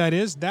 knowing what that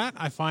is, that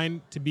I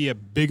find to be a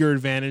bigger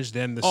advantage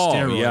than the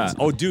steroids. Yeah.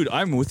 Oh, dude,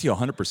 I'm with you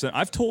 100%.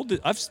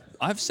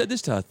 I've said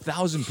this to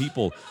 1,000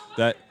 people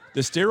that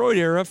the steroid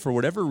era, for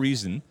whatever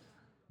reason,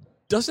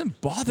 doesn't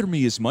bother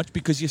me as much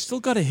because you still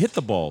got to hit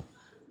the ball.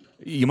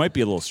 You might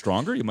be a little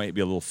stronger, you might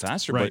be a little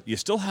faster, Right. but you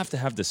still have to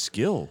have the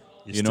skill.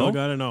 You still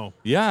got to know.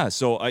 Yeah.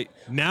 So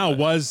Now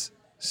was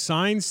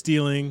sign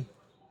stealing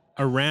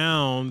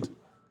around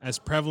as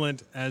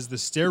prevalent as the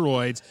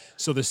steroids.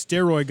 So the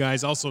steroid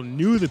guys also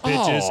knew the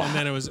pitches, and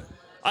then it was.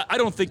 I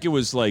don't think it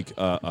was like.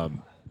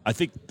 I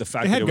think the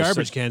fact They that had it was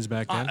garbage such, cans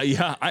back then.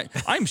 yeah,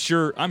 I'm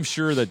sure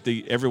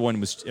that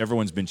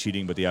everyone's been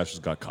cheating, but the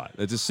Astros got caught.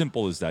 It's as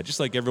simple as that. Just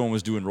like everyone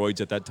was doing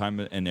roids at that time,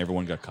 and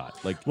everyone got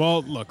caught. Like,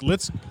 Well, look,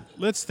 let's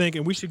think,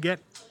 and we should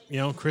get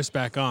Chris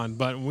back on.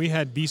 But when we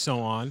had Biso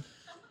on,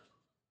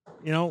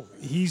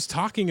 he's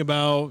talking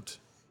about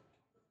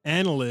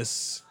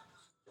analysts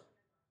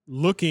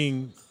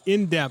looking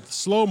in depth,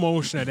 slow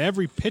motion at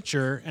every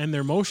pitcher and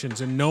their motions,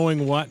 and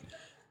knowing what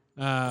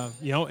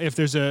if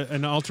there's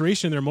an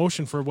alteration in their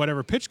motion for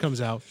whatever pitch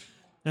comes out.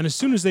 And as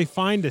soon as they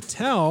find a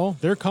tell,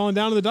 they're calling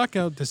down to the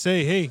dugout to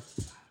say, "Hey,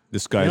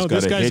 this guy's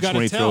got a hitch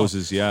when he throws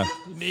his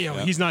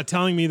he's not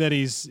telling me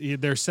that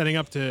they're setting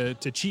up to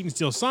cheat and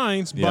steal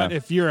signs, but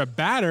if you're a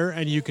batter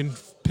and you can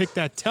pick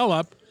that tell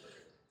up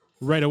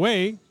right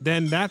away,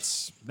 then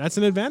that's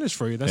an advantage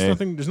for you. That's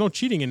nothing. There's no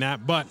cheating in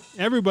that, but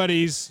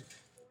everybody's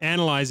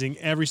analyzing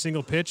every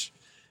single pitch,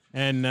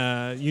 and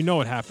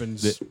what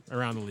happens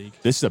around the league.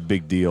 This is a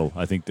big deal.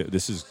 I think that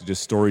this is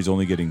just stories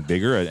only getting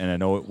bigger, and I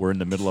know we're in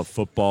the middle of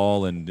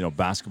football and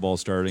basketball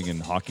starting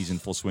and hockey's in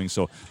full swing.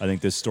 So I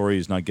think this story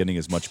is not getting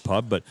as much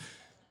pub. But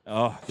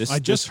I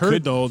just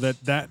heard though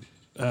that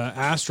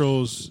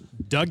Astros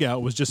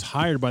dugout was just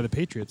hired by the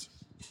Patriots.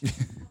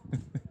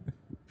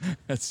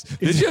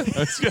 Did you?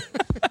 That's good.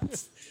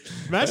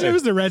 Imagine it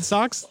was the Red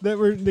Sox that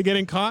were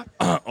getting caught.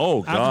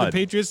 Oh after God! the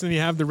Patriots, and you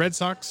have the Red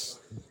Sox.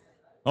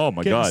 Oh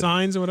my getting God!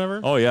 Signs or whatever.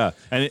 Oh yeah,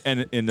 and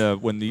in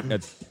when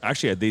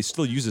they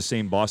still use the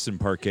same Boston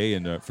parquet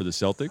for the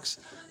Celtics.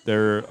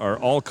 There are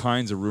all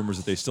kinds of rumors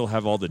that they still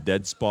have all the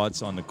dead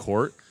spots on the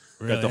court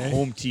that the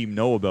home team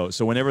know about.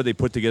 So whenever they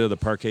put together the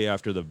parquet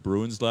after the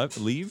Bruins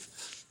leave,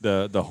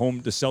 the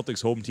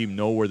Celtics home team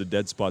know where the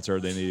dead spots are.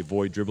 Then they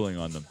avoid dribbling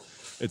on them.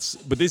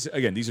 But these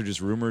are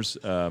just rumors.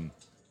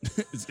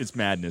 It's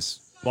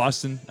madness.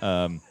 Boston,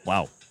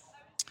 wow.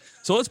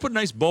 So let's put a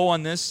nice bow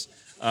on this.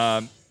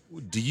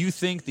 Do you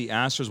think the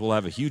Astros will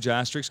have a huge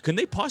asterisk? Can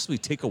they possibly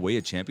take away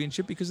a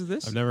championship because of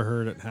this? I've never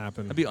heard it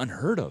happen. That'd be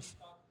unheard of.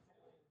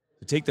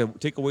 To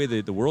take away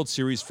the World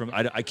Series from,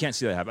 I can't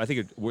see that happen. I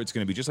think it's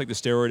going to be just like the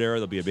steroid era.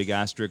 There'll be a big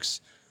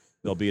asterisk.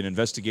 There'll be an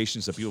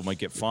investigation, so people might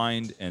get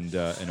fined, and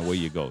away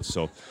you go.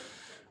 So,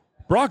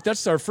 Brock,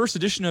 that's our first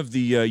edition of the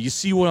You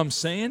See What I'm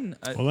Saying?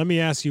 Well, let me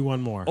ask you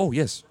one more. Oh,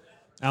 yes.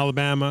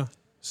 Alabama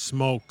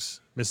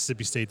smokes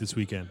Mississippi State this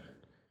weekend.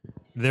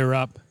 They're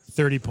up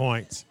 30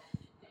 points.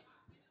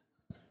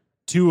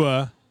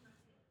 Tua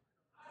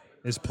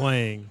is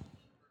playing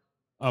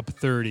up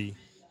 30.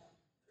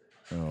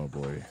 Oh,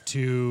 boy.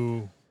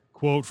 To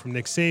quote from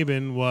Nick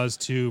Saban was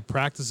to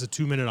practice a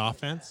 2-minute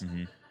offense.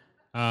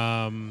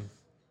 Mm-hmm.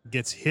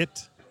 Gets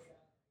hit,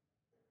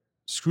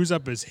 screws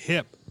up his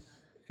hip.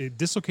 It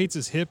dislocates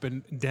his hip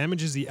and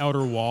damages the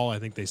outer wall, I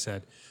think they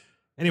said.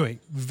 Anyway,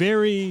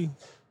 very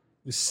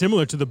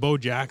similar to the Bo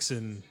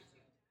Jackson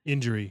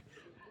injury.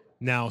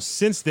 Now,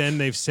 since then,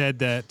 they've said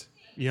that,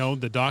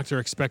 the doctor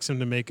expects him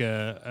to make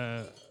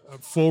a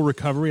full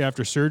recovery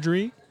after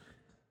surgery.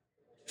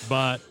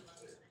 But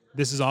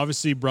this has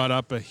obviously brought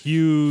up a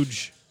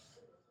huge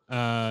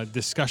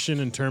discussion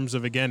in terms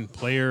of, again,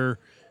 players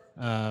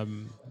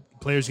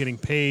getting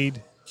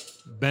paid,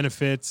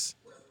 benefits.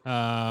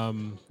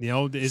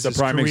 It's a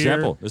prime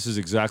example. This is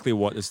exactly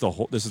what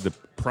this is the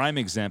prime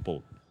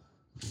example.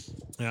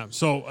 Yeah.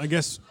 So I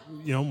guess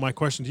my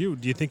question to you: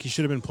 do you think he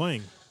should have been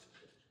playing?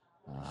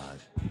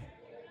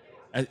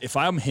 If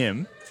I'm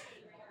him,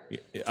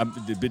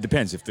 it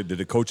depends. If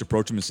the coach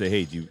approach him and say,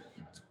 "Hey, do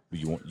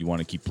you want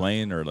to keep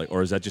playing,"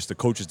 or is that just the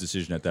coach's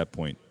decision at that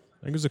point?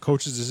 I think it was the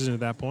coach's decision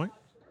at that point.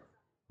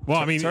 Well,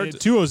 I mean,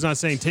 Tuo's not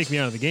saying take me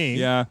out of the game.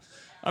 Yeah.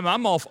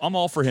 I'm all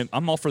for him.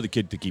 I'm all for the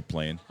kid to keep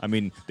playing. I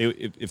mean,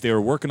 if they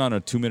were working on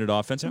a 2-minute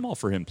offense, I'm all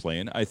for him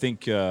playing. I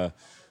think, they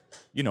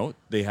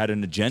had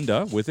an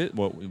agenda with it,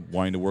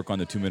 wanting to work on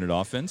the 2-minute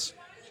offense.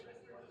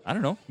 I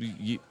don't know.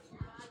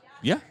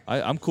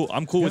 I'm cool.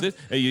 I'm cool with it.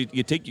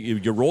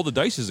 You roll the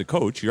dice as a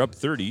coach. You're up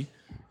 30.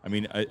 I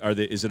mean,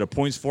 is it a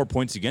 4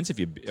 points against?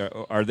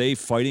 Are they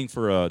fighting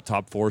for a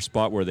top 4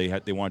 spot where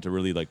they want to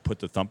really put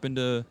the thump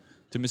into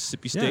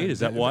Mississippi State? Is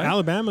that why?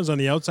 Alabama's on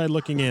the outside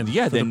looking in.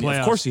 Yeah, for then the playoffs.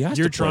 Of course he has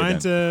you're to play trying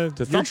them,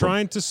 you're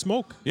trying to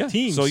smoke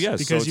teams.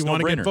 Because you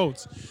want to get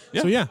votes.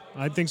 Yeah. So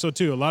I think so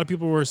too. A lot of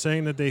people were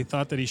saying that they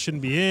thought that he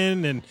shouldn't be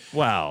in, and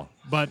wow.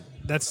 But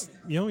that's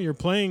you're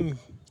playing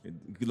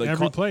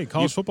every play.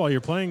 College football, you're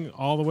playing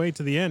all the way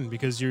to the end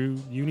because you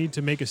need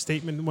to make a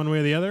statement one way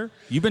or the other.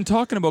 You've been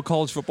talking about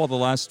college football the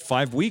last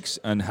 5 weeks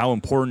and how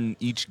important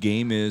each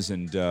game is,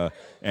 and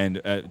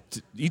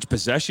each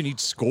possession,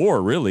 each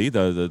score, really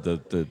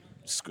the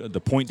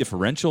point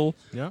differential.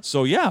 Yeah.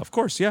 So of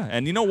course,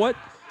 and you know what?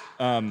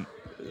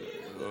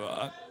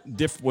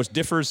 What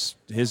differs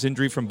his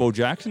injury from Bo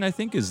Jackson, I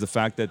think, is the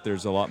fact that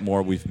there's a lot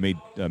more. We've made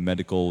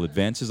medical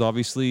advances,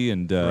 obviously,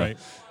 and right.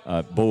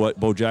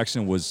 Bo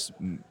Jackson was,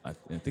 I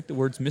think the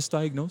word's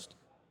misdiagnosed.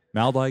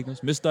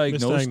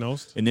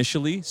 misdiagnosed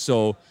initially.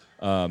 So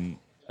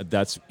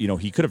that's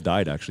he could have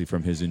died actually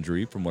from his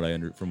injury, from what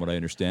I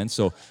understand.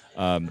 So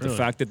the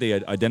fact that they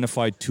had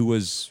identified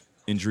Tua's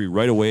injury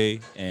right away,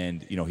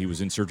 and he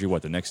was in surgery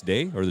the next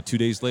day or the 2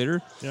 days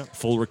later,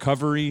 full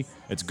recovery.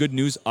 It's good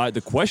news.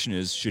 The question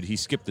is, should he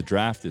skip the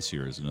draft this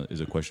year?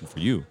 Is a question for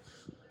you.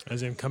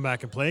 As in come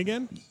back and play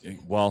again?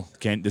 Well,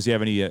 does he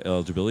have any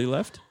eligibility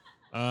left?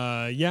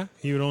 Yeah,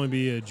 he would only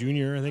be a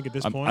junior, I think, at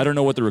this point. I don't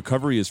know what the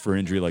recovery is for an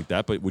injury like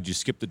that, but would you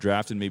skip the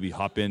draft and maybe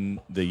hop in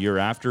the year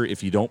after?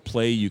 If you don't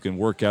play, you can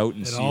work out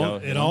and see how...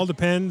 It all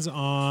depends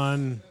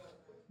on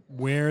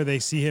where they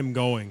see him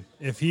going.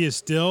 If he is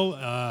still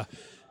a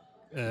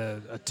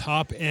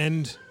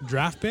top-end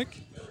draft pick,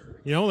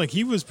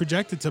 he was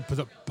projected to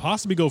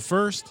possibly go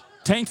first.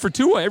 Tank for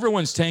Tua.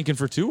 Everyone's tanking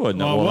for Tua.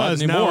 No, it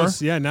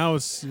was. Now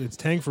it's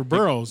tank for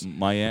Burrows.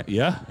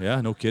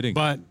 No kidding.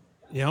 But...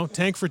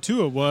 tank for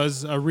Tua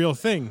was a real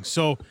thing.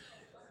 So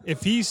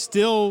if he's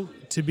still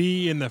to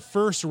be in the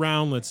first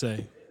round, let's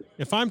say,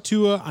 if I'm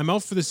Tua, I'm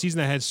out for the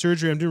season, I had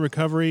surgery, I'm doing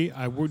recovery,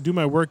 I do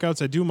my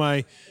workouts, I do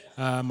my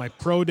my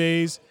pro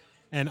days,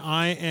 and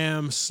I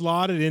am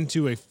slotted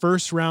into a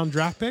first round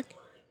draft pick,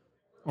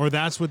 or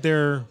that's what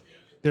they're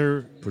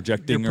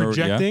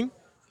projecting.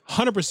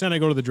 100% I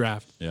go to the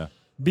draft. Yeah.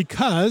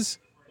 Because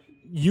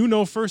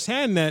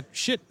firsthand that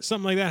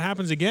something like that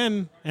happens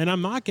again, and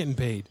I'm not getting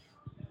paid.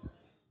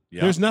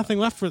 Yeah. There's nothing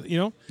left for,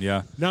 Yeah.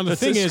 Now, the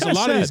thing is, a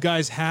lot of these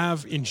guys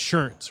have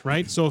insurance,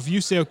 right? So if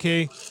you say,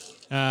 okay,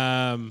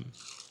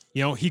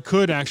 he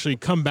could actually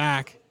come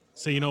back,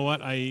 say, you know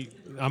what,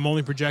 I'm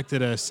only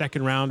projected a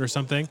second round or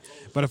something,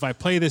 but if I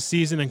play this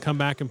season and come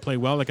back and play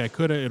well like I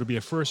could, it'll be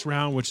a first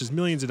round, which is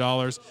millions of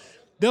dollars.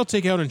 They'll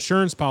take out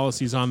insurance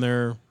policies on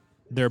their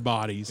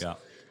bodies,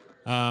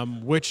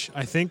 which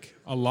I think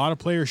a lot of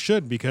players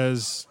should,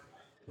 because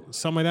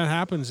something like that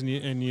happens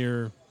and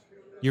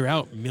you're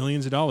out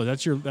millions of dollars.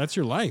 That's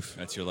your life.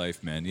 That's your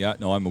life, man. Yeah,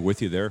 no, I'm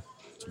with you there.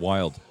 It's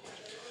wild.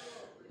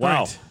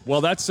 Wow. Right.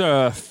 Well, that's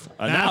now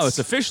it's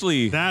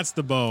officially... That's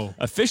the bow.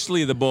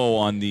 Officially the bow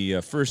on the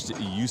first...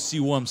 You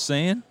see what I'm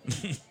saying?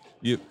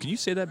 Can you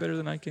say that better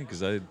than I can?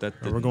 Because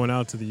we're going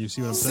out to the... You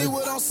see what I'm saying? See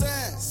what I'm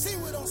saying? See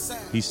what I'm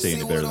saying? He's saying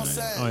it better than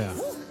I am.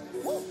 Oh,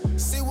 yeah.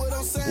 See what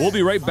I'm saying? We'll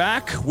be right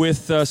back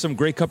with some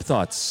Grey Cup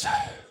thoughts.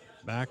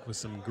 Back with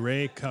some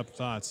Grey Cup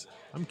thoughts.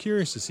 I'm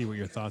curious to see what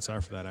your thoughts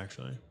are for that,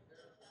 actually.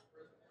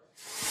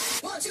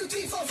 1, 2,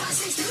 3, 4, 5,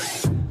 6,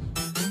 7, 8.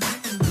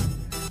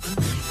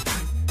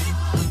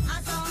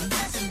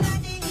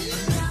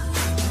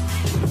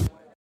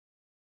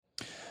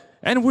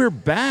 And we're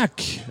back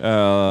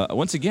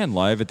once again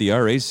live at the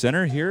RA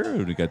Center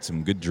here. We got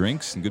some good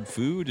drinks and good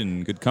food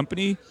and good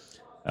company.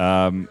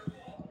 Our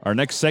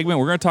next segment,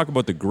 we're going to talk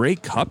about the Grey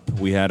Cup.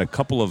 We had a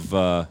couple of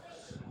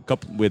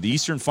we had the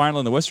Eastern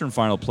Final and the Western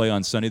Final play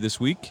on Sunday this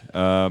week.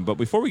 But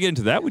before we get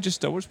into that, we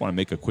just want to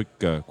make a quick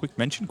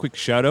mention, quick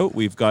shout out.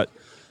 We've got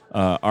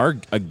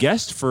a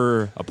guest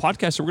for a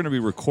podcast that we're going to be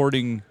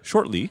recording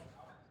shortly.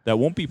 That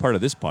won't be part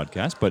of this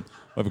podcast, but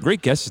we have a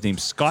great guest. His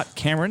name's Scott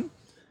Cameron,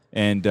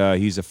 and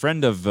he's a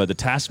friend of the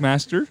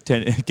Taskmaster,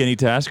 Kenny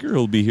Tasker,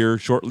 who'll be here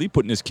shortly,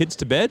 putting his kids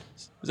to bed.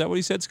 Is that what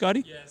he said,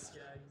 Scotty? Yes,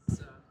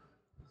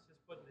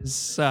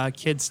 his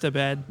kids to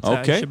bed.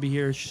 Okay. Should be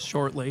here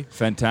shortly.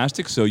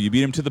 Fantastic. So you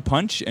beat him to the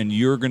punch, and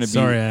you're going to be...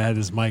 Sorry, I had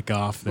his mic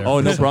off there. Oh,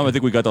 no problem. I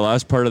think we got the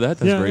last part of that.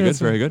 That's very good.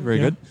 Very good. Very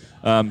yeah.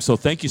 good. So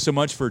thank you so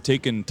much for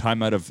taking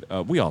time out of...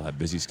 we all have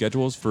busy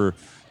schedules, for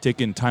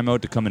taking time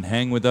out to come and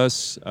hang with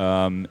us.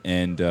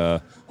 And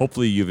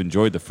hopefully you've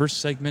enjoyed the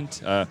first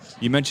segment.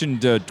 You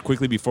mentioned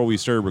quickly before we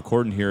started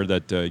recording here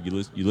that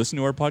you listen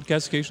to our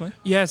podcast occasionally?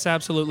 Yes,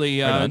 absolutely.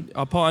 Right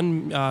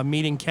upon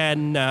meeting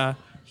Ken...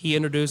 he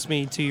introduced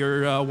me to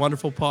your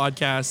wonderful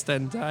podcast,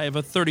 and I have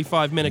a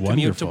 35-minute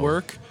commute to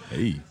work.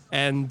 Hey.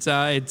 And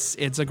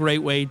it's a great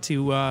way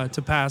to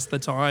pass the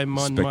time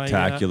on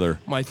Spectacular.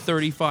 my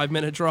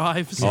 35-minute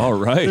drive. So. All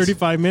right.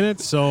 35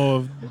 minutes,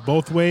 so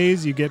both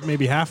ways you get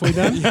maybe halfway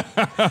done.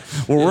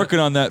 We're working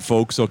on that,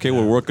 folks. Okay,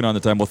 we're working on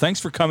the time. Well, thanks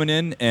for coming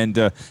in,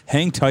 and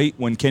hang tight.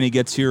 When Kenny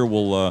gets here,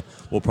 we'll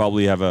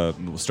probably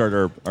we'll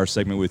start our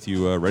segment with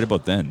you right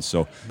about then.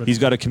 So he's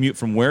got a commute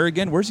from where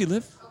again? Where's he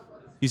live?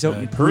 He's out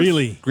in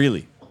Perth?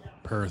 Greeley.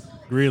 Perth.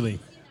 Greeley.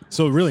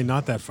 So really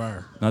not that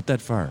far. Not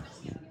that far.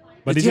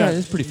 But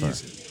it's pretty far.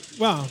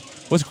 Well,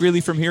 what's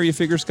Greeley from here, you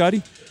figure,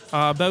 Scotty?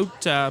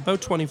 About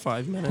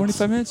 25 minutes.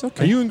 25 minutes?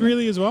 Okay. Are you in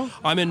Greeley as well?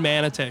 I'm in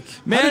Manotick.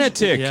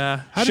 Manotick.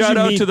 Yeah. Shout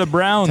out to the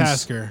Browns.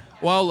 Tasker.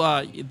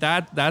 Well,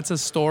 that's a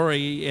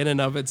story in and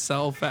of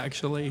itself,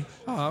 actually.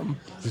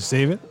 Just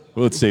save it.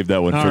 Well, let's save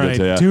that one All for right,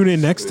 the tune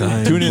in next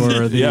time. Tune in.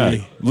 For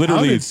the,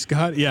 literally,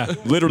 Scott. Yeah,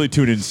 literally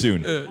tune in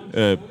soon.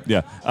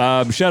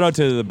 Shout out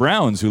to the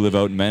Browns who live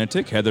out in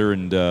Manotick, Heather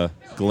and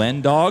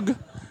Glenn Dog.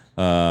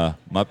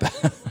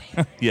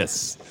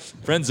 Yes,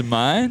 friends of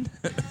mine.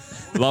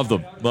 Love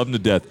them to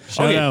death.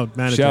 Shout out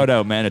Manotick. Shout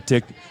out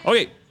Manotick.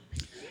 Okay,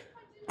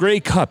 Grey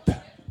Cup.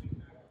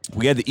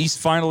 We had the East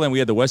final and we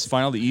had the West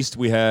final. The East,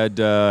 we had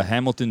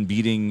Hamilton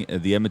beating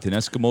the Edmonton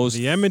Eskimos.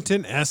 The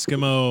Edmonton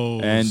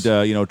Eskimos.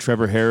 And,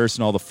 Trevor Harris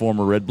and all the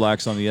former Red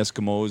Blacks on the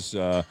Eskimos.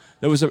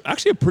 That was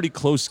actually a pretty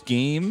close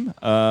game.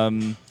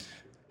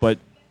 But,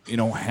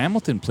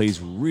 Hamilton plays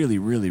really,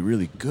 really,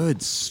 really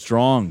good,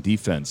 strong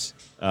defense.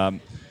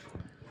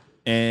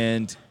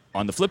 And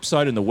on the flip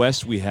side, in the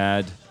West, we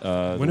had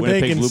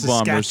Winnipeg and Blue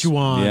Bombers.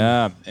 Saskatchewan.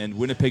 Yeah, and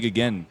Winnipeg,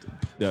 again,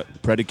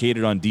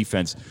 predicated on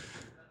defense.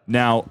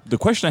 Now, the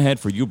question I had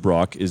for you,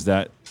 Brock, is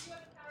that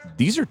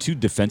these are two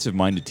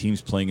defensive-minded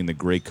teams playing in the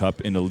Grey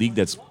Cup in a league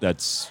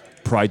that's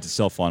prides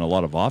itself on a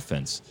lot of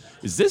offense.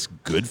 Is this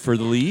good for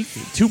the league?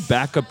 Two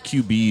backup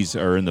QBs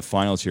are in the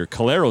finals here.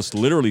 Caleros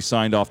literally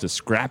signed off the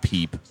scrap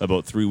heap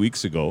about 3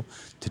 weeks ago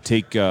to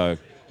take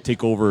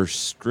over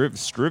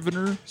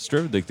Scrivener,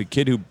 like the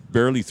kid who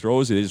barely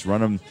throws. They just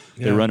run him.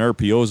 Yeah. They run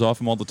RPOs off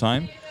him all the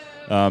time.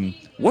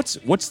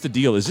 What's the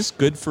deal? Is this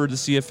good for the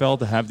CFL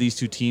to have these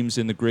two teams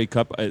in the Grey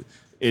Cup?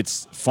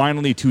 It's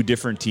finally two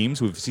different teams.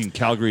 We've seen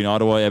Calgary and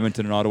Ottawa,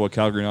 Edmonton and Ottawa,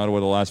 Calgary and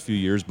Ottawa the last few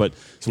years. But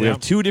so we have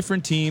two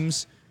different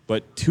teams,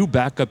 but two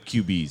backup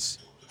QBs.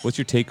 What's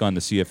your take on the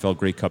CFL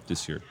Grey Cup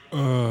this year?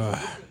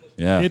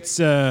 It's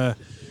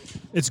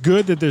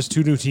good that there's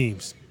two new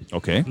teams.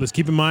 Okay. Let's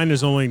keep in mind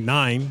there's only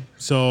 9,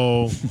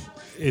 so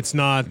it's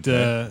not. You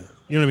know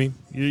what I mean?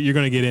 You're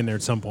going to get in there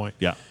at some point.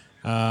 Yeah.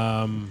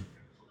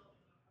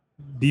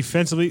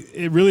 Defensively,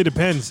 it really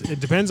depends. It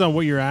depends on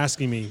what you're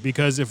asking me,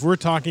 because if we're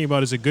talking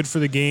about is it good for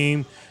the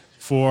game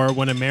for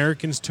when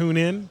Americans tune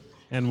in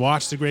and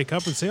watch the Grey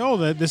Cup and say, oh,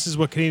 this is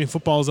what Canadian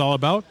football is all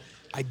about,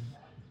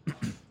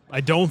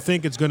 I don't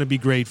think it's going to be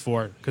great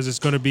for it, because it's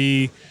going to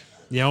be,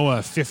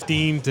 a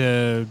 15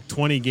 to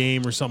 20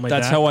 game or something like that.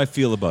 That's how I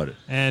feel about it.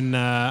 And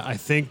I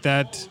think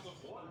that's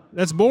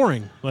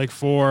boring. Like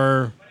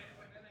for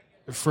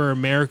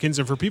Americans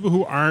and for people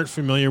who aren't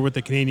familiar with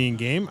the Canadian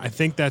game, I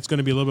think that's going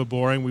to be a little bit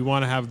boring. We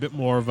want to have a bit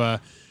more of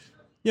a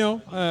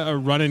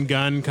run and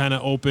gun kind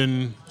of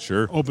open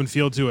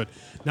field to it.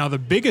 Now, the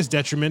biggest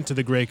detriment to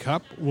the Grey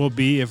Cup will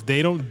be if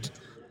they don't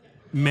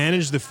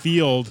manage the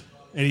field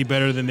any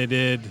better than they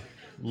did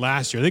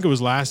last year. I think it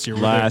was last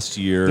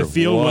year. The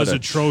field was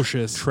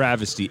atrocious.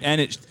 Travesty.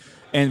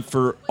 And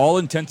for all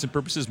intents and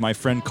purposes, my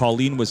friend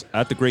Colleen was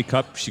at the Grey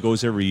Cup. She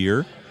goes every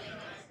year.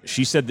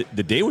 She said that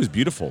the day was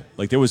beautiful.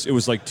 Like it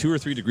was like 2 or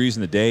 3 degrees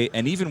in the day,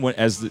 and even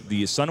as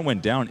the sun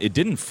went down, it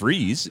didn't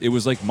freeze. It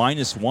was like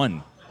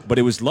 -1, but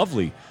it was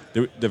lovely.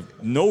 There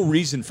no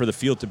reason for the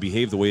field to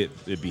behave the way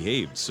it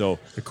behaved. So,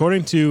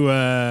 according to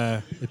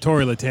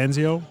Ettore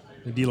Latanzio,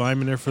 the D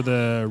lineman there for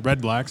the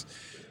Red Blacks,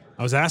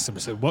 I was asked him, I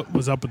said, what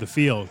was up with the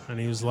field? And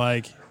he was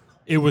like,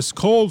 it was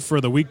cold for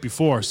the week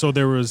before, so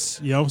there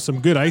was, some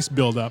good ice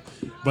buildup,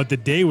 but the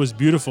day was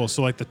beautiful.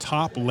 So like the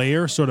top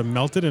layer sort of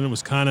melted, and it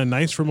was kind of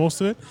nice for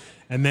most of it.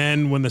 And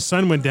then when the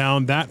sun went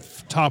down, that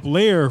top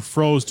layer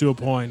froze to a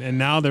point, and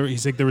now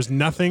he's like, there was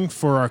nothing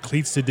for our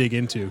cleats to dig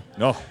into.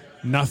 No,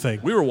 nothing.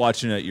 We were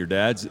watching at your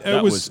dad's.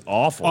 That was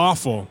awful.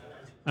 Awful.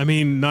 I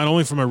mean, not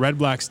only from a Red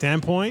Black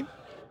standpoint,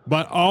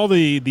 but all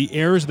the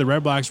errors the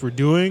Red Blacks were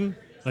doing.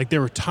 Like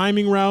there were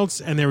timing routes,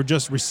 and they were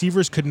just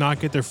receivers could not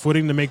get their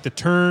footing to make the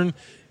turn.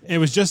 It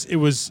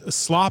was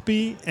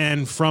sloppy,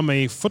 and from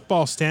a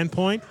football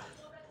standpoint,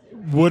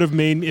 would have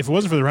made, if it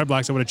wasn't for the Red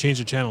Blacks, I would have changed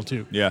the channel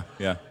too. Yeah.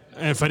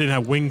 And if I didn't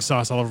have wing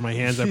sauce all over my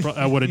hands,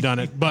 I would have done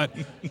it. But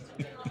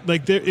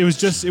like it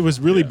was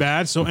really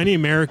bad. So any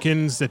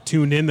Americans that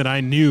tuned in that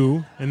I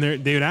knew, and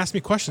they would ask me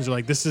questions. They're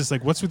like, "This is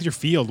like, what's with your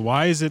field?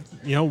 Why is it?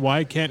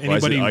 Why can't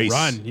anybody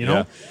run?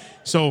 Yeah.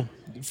 So."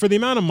 For the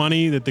amount of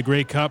money that the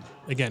Grey Cup,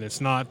 again,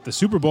 it's not the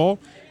Super Bowl,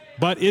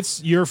 but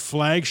it's your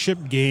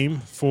flagship game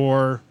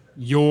for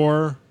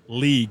your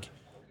league.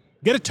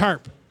 Get a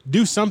tarp.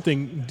 Do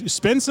something.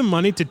 Spend some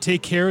money to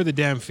take care of the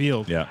damn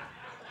field. Yeah.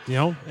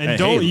 And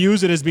don't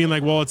use it as being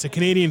like, well, it's a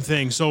Canadian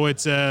thing. So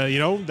it's,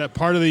 that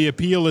part of the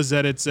appeal is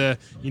that it's,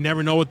 you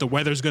never know what the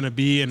weather's going to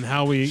be and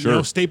how we,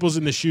 staples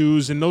in the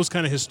shoes and those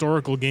kind of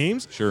historical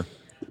games. Sure.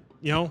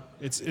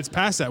 It's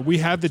past that. We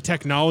have the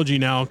technology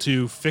now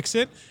to fix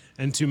it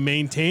and to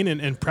maintain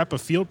and prep a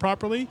field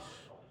properly.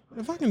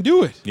 If I can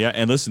do it. Yeah,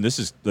 and listen, this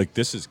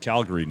is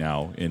Calgary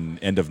now in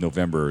end of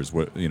November is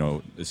what,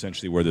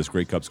 essentially where this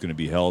Grey Cup's going to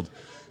be held.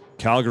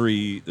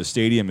 Calgary, the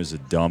stadium is a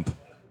dump.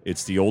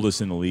 It's the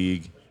oldest in the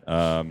league.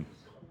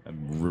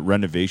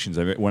 Renovations.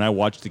 I mean, when I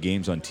watch the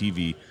games on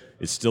TV,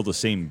 it's still the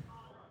same.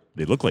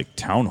 They look like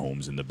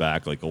townhomes in the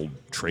back, like old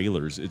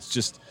trailers. It's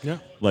just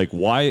like,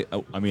 why?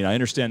 I mean, I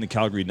understand the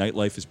Calgary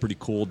nightlife is pretty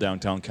cool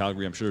downtown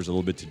Calgary. I'm sure there's a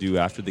little bit to do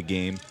after the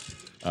game.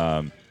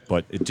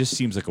 But it just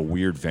seems like a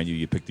weird venue.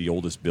 You pick the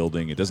oldest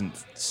building. It doesn't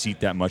seat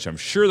that much. I'm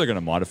sure they're going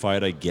to modify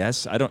it, I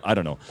guess. I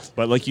don't know.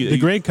 But like the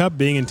Grey Cup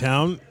being in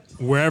town,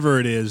 wherever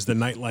it is, the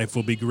nightlife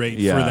will be great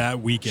for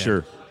that weekend.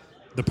 Sure.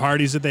 The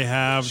parties that they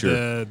have,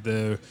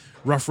 the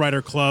Rough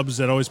Rider clubs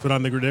that always put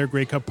on their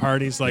Grey Cup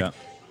parties,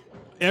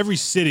 every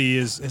city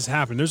has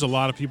happened. There's a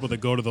lot of people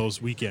that go to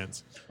those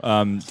weekends.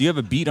 Do you have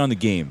a beat on the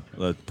game?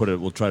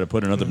 We'll try to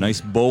put another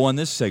nice bow on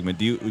this segment.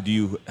 Do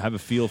you have a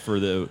feel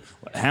for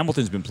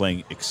Hamilton's been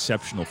playing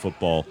exceptional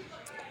football.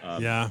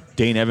 Yeah.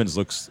 Dane Evans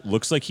looks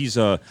like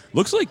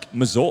looks like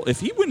Mazzoli. If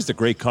he wins the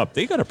Grey Cup,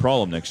 they got a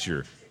problem next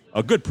year.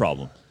 A good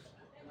problem.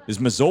 Is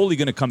Mazzoli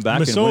going to come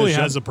back? Mazzoli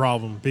has a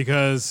problem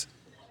because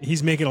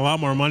he's making a lot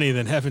more money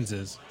than Evans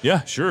is.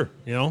 Yeah, sure.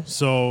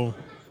 So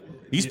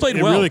he's played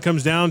it well. It really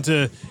comes down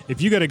to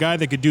if you got a guy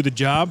that could do the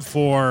job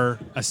for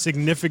a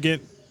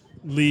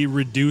significantly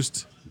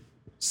reduced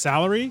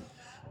salary,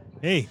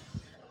 hey,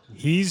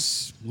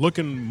 he's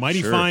looking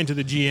mighty fine to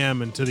the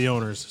GM and to the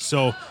owners.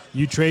 So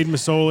you trade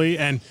Mazzoli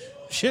and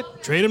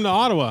trade him to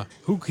Ottawa.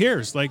 Who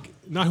cares?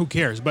 Not who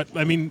cares, but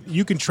I mean,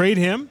 you can trade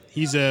him.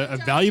 He's a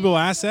valuable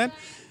asset.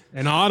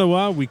 In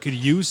Ottawa, we could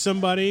use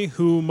somebody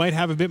who might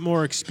have a bit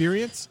more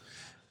experience.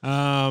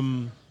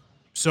 Anyway,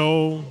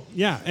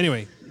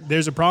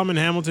 there's a problem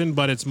in Hamilton,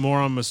 but it's more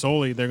on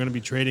Mazzoli. They're going to be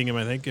trading him,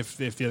 I think, if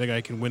the other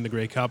guy can win the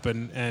Grey Cup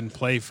and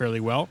play fairly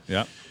well.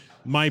 Yeah.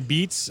 My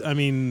beats,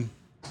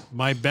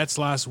 my bets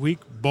last week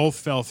both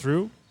fell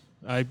through.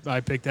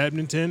 I picked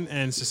Edmonton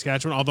and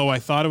Saskatchewan, although I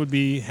thought it would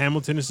be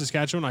Hamilton and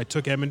Saskatchewan. I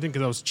took Edmonton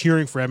because I was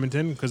cheering for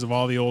Edmonton because of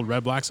all the old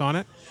Red Blacks on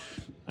it.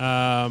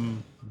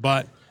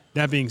 But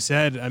that being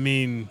said,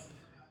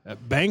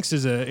 Banks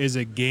is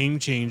a game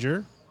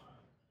changer,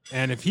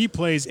 and if he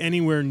plays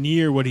anywhere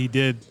near what he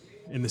did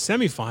in the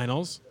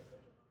semifinals,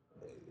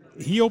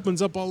 he opens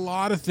up a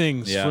lot of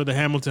things for the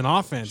Hamilton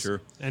offense.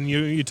 Sure. And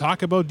you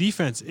talk about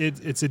defense.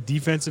 It's a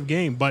defensive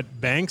game, but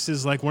Banks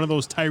is like one of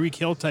those Tyreek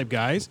Hill type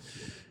guys.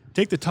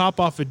 Take the top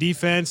off of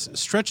defense,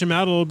 stretch him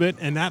out a little bit,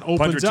 and that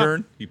opens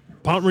up.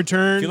 Punt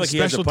return,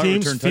 special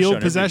teams, field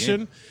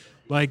possession.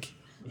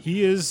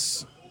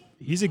 He's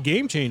a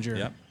game changer.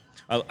 Yeah.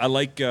 I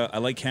like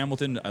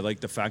Hamilton. I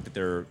like the fact that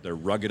they're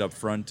rugged up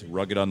front,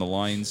 rugged on the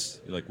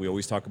lines. Like we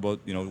always talk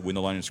about, win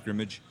the line of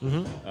scrimmage.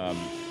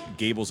 Mm-hmm.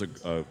 Gable's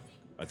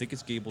I think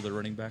it's Gable, the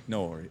running back.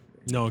 No,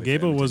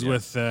 Gable Edmonton, was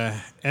with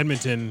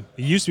Edmonton.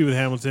 He used to be with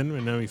Hamilton,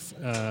 and now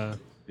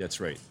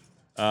That's right.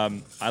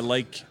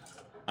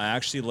 I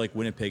actually like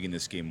Winnipeg in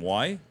this game.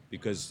 Why?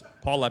 Because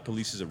Paul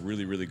LaPolice is a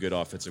really, really good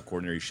offensive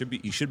coordinator.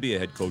 He should be a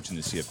head coach in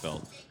the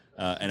CFL.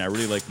 And I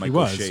really like Mike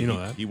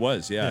O'Shea. He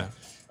was, yeah.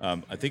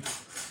 I think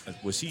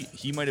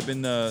he might have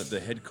been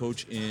the head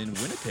coach in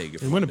Winnipeg,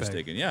 if I'm not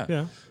mistaken.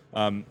 Yeah.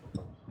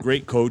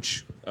 Great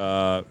coach.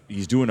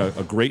 He's doing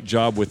a great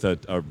job with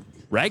a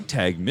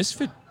ragtag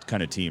misfit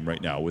kind of team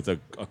right now with a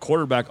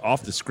quarterback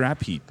off the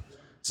scrap heap.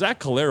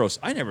 Zach Collaros,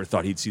 I never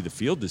thought he'd see the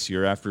field this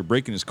year after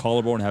breaking his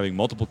collarbone and having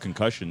multiple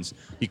concussions.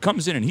 He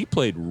comes in and he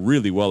played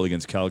really well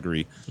against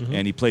Calgary,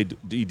 and he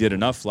did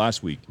enough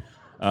last week.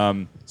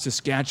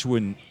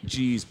 Saskatchewan,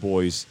 geez,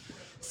 boys,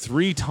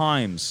 3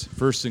 times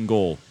first and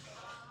goal.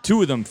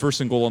 2 of them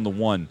first and goal on the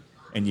 1,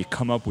 and you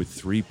come up with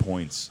 3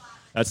 points.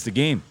 That's the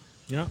game.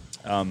 Yeah.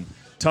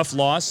 Tough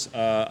loss.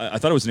 I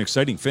thought it was an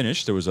exciting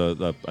finish. There was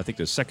I think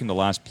the second to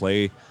last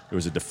play, there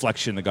was a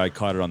deflection. The guy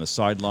caught it on the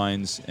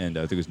sidelines, and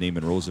I think it was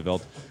Naaman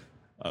Roosevelt.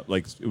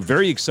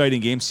 Very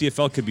exciting game.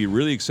 CFL could be a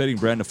really exciting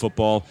brand of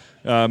football.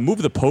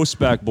 Move the posts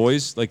back,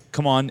 boys.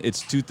 Come on,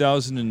 it's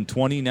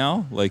 2020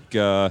 now.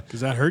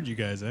 Because that hurt you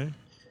guys, eh?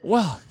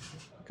 Well,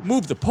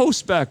 move the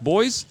posts back,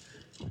 boys.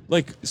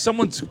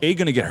 Someone's going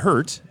to get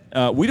hurt.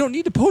 We don't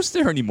need to post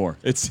there anymore.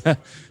 Let's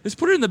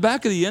put it in the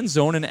back of the end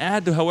zone and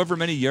add however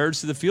many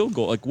yards to the field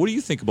goal. What do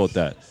you think about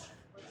that?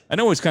 I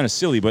know it's kind of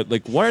silly, but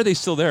why are they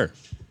still there?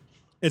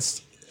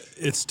 It's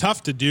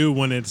tough to do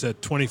when it's a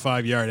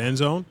 25-yard end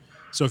zone.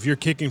 So if you're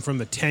kicking from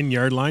the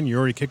 10-yard line, you're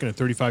already kicking a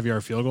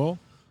 35-yard field goal.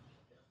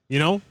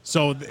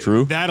 So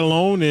True. That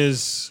alone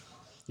is,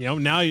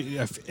 now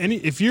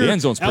if you're the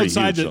end zone's pretty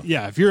outside huge,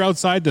 if you're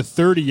outside the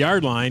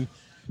 30-yard line,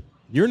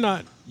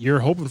 you're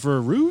hoping for a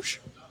rouge.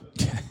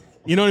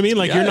 You know what I mean?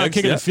 You're not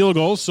kicking a field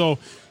goal. So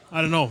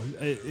I don't know.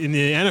 In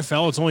the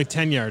NFL, it's only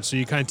 10 yards, so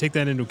you kind of take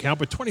that into account.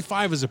 But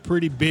 25 is a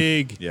pretty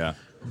big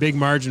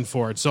margin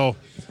for it. So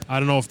I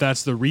don't know if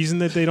that's the reason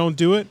that they don't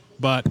do it,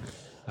 but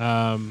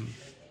I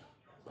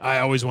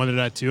always wondered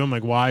that too. I'm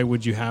like, why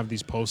would you have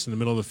these posts in the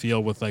middle of the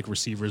field with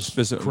receivers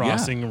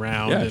crossing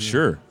around? Yeah,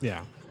 sure.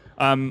 Yeah.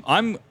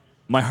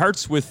 My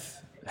heart's with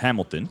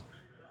Hamilton.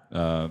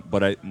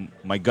 But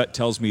my gut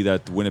tells me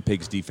that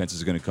Winnipeg's defense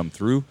is going to come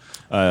through.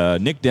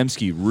 Nick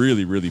Dembski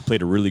really, really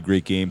played a really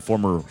great game.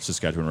 Former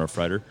Saskatchewan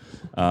Roughrider.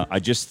 I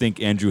just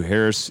think Andrew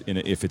Harris,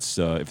 if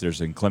there's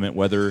inclement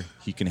weather,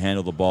 he can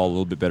handle the ball a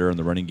little bit better in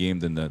the running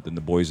game than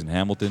the boys in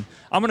Hamilton.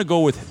 I'm going to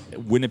go with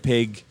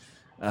Winnipeg,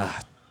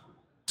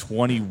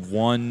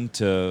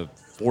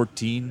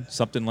 21-14,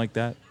 something like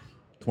that.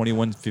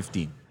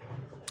 21-15.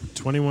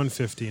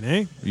 21-15,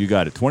 eh? You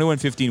got it.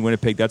 21-15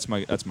 Winnipeg. That's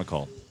my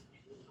call.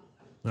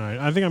 All right,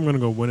 I think I'm going to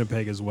go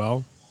Winnipeg as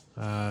well.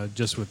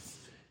 Just with,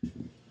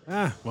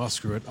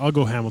 screw it. I'll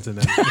go Hamilton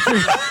then.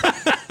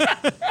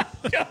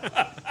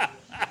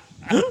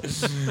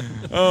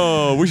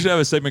 Oh, we should have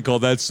a segment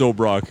called "That's So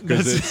Brock"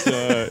 because it's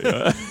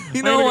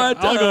You know what?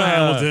 I'll go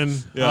Hamilton.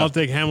 Yeah. I'll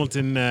take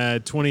Hamilton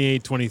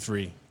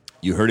 28-23.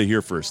 You heard it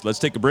here first. Let's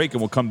take a break,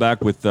 and we'll come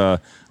back with our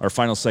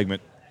final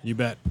segment. You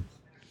bet.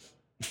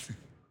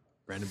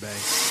 Brandon Bay.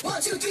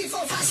 1, 2, 3,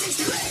 4, 5, 6,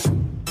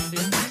 7, 8.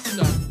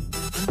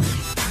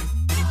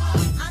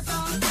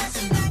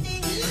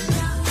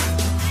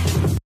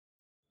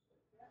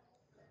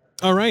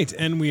 All right,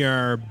 and we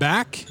are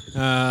back.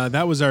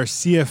 That was our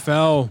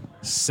CFL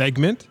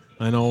segment.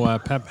 I know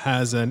Pep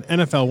has an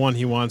NFL one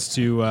he wants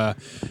to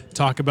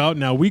talk about.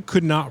 Now, we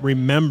could not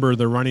remember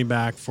the running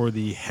back for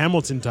the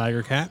Hamilton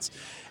Tiger Cats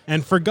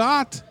and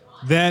forgot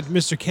that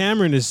Mr.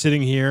 Cameron is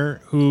sitting here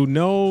who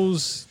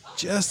knows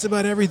just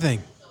about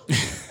everything.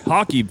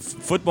 Hockey,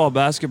 football,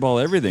 basketball,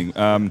 everything.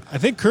 I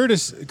think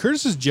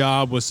Curtis's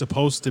job was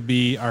supposed to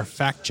be our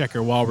fact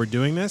checker while we're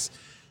doing this,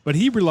 but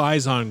he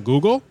relies on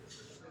Google.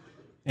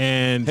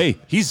 And Hey,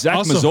 he's Zach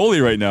also- Mazzoli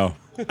right now.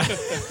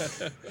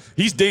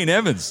 He's Dane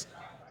Evans.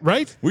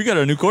 right? We got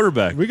a new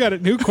quarterback. We got a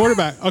new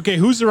quarterback. Okay,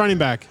 who's the running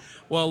back?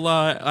 Well,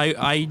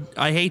 I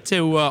hate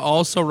to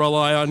also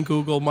rely on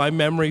Google. My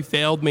memory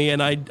failed me,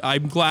 and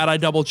I'm glad I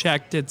double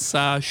checked. It's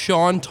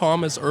Sean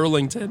Thomas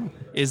Erlington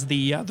is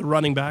the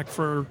running back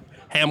for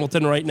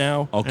Hamilton right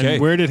now. Okay.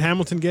 And where did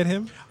Hamilton get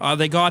him?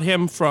 They got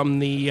him from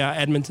the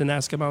Edmonton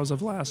Eskimos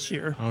of last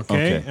year.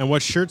 Okay. And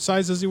what shirt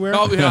size does he wear?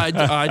 Oh, yeah,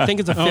 I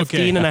think it's a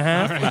 15 and a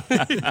half.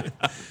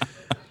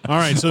 All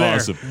right, so there.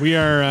 Awesome. We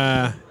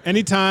are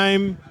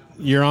anytime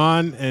you're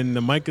on and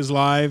the mic is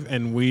live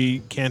and we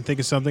can't think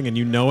of something and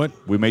you know it,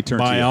 We may turn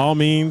to by you. all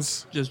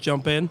means, Just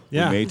jump in.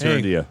 yeah. may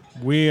turn to you.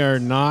 We are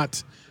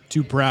not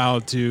too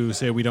proud to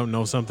say we don't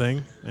know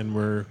something, and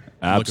we're looking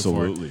for it.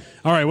 Absolutely.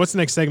 All right, what's the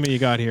next segment you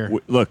got here?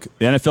 Look,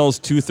 the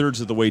NFL's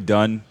 2/3 of the way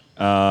done.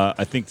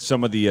 I think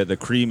some of the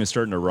cream is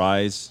starting to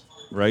rise,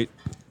 right?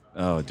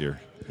 Oh,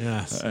 dear.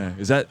 Yes.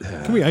 Is that?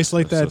 Can we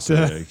isolate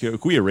that? Can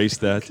we erase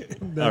that?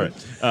 All right.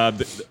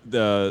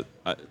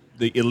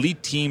 The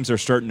elite teams are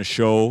starting to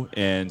show,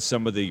 and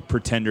some of the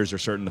pretenders are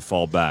starting to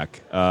fall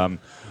back.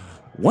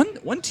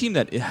 One team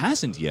that it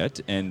hasn't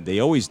yet, and they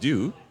always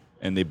do,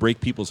 and they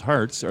break people's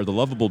hearts, are the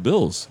lovable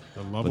Bills.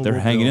 But they're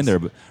hanging in there.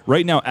 But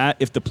right now,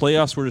 if the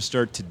playoffs were to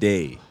start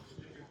today,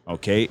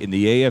 okay, in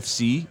the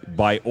AFC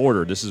by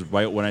order, this is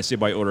when I say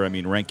by order, I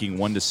mean ranking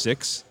 1 to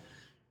 6.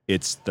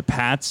 It's the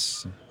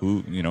Pats,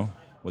 who,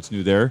 what's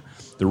new there?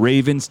 The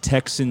Ravens,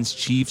 Texans,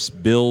 Chiefs,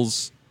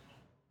 Bills,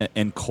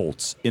 and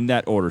Colts in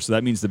that order. So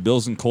that means the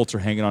Bills and Colts are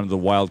hanging on to the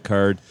wild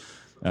card.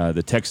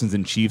 The Texans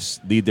and Chiefs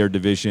lead their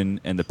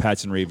division, and the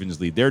Pats and Ravens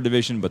lead their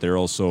division, but they're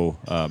also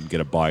get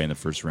a bye in the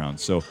first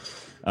round. So,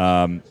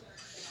 in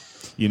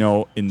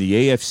the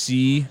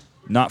AFC,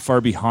 not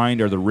far behind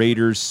are the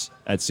Raiders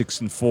at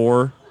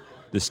 6-4,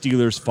 the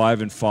Steelers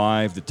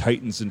 5-5, the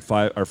Titans are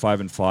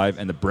 5-5,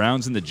 and the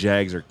Browns and the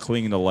Jags are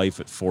clinging to life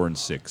at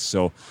 4-6.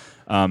 So,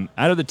 out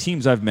of the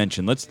teams I've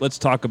mentioned, let's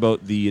talk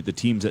about the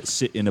teams that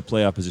sit in a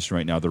playoff position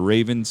right now. The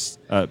Ravens,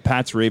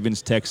 Pats,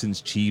 Ravens,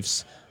 Texans,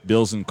 Chiefs,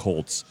 Bills, and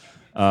Colts.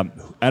 Out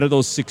of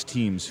those 6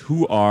 teams,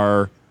 who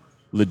are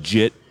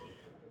legit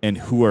and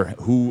who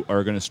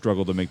are going to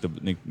struggle to make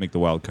the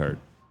wild card?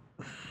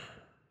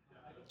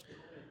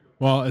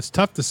 Well, it's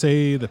tough to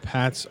say the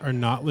Pats are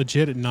not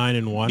legit at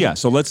 9-1. Yeah,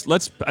 so let's.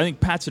 I think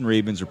Pats and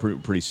Ravens are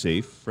pretty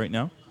safe right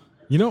now.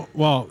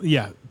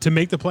 To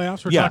make the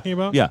playoffs we're talking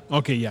about? Yeah.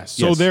 Okay, yes.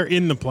 So Yes. they're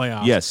in the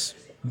playoffs. Yes.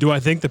 Do I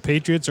think the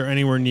Patriots are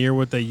anywhere near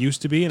what they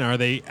used to be, and are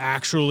they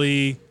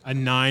actually a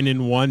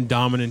 9-1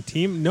 dominant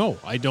team? No,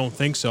 I don't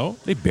think so.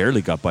 They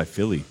barely got by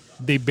Philly.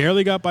 They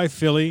barely got by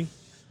Philly.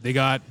 They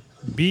got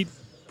beat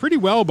pretty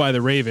well by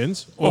the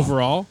Ravens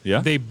overall.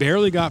 yeah. They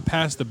barely got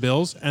past the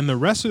Bills, and the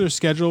rest of their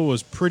schedule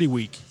was pretty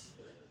weak.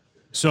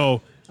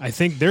 So I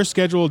think their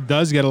schedule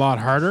does get a lot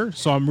harder.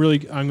 So I'm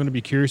going to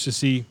be curious to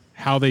see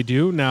how they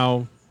do.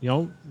 Now,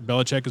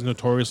 Belichick is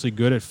notoriously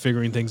good at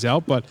figuring things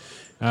out, but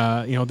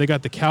they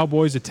got the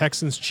Cowboys, the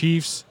Texans,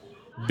 Chiefs,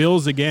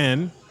 Bills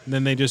again, and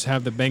then they just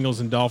have the Bengals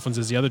and Dolphins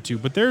as the other two.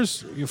 But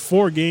there's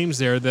 4 games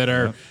there that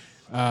are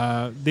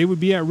they would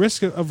be at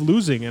risk of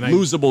losing, and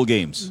Losable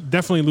games.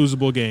 definitely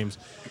losable games.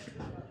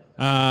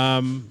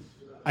 I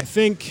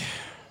think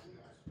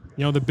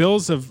the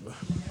Bills are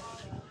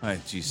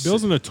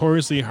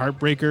notoriously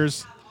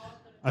heartbreakers.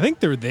 I think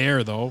they're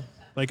there though.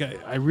 Like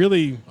I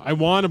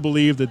want to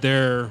believe that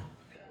they're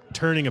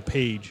turning a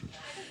page.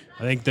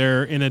 I think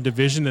they're in a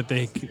division that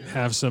they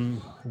have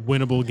some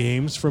winnable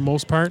games for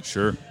most part.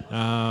 Sure.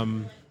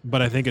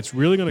 But I think it's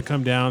really going to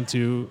come down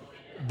to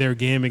their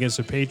game against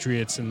the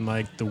Patriots in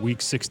like the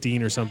week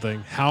 16 or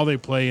something, how they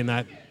play in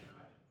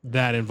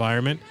that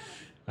environment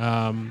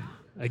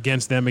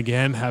against them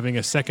again, having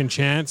a second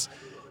chance.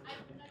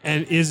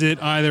 And is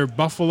it either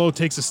Buffalo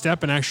takes a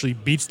step and actually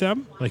beats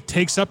them, like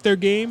takes up their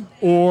game,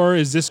 or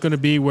is this going to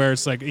be where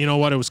it's like, it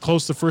was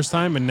close the first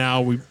time and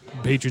now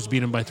Patriots beat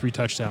them by 3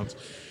 touchdowns.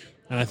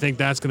 And I think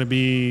that's going to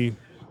be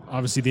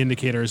obviously the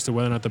indicator as to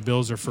whether or not the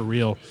Bills are for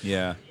real.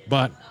 Yeah.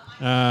 But,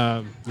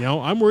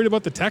 I'm worried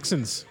about the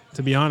Texans,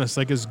 to be honest.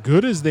 Like, as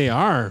good as they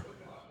are,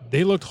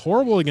 they looked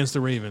horrible against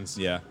the Ravens.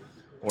 Yeah.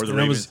 Or the And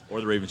that Ravens,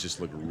 or the Ravens just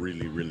look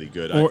really, really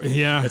good. Or-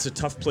 yeah. it's a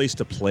tough place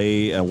to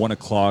play at 1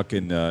 o'clock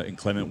in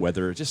inclement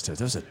weather. That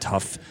was a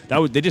tough.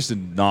 They just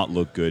did not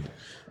look good.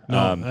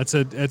 No, that's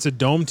a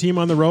dome team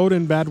on the road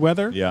in bad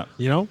weather. Yeah.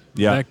 You know?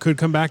 Yeah. That could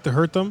come back to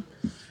hurt them.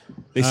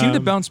 They seem to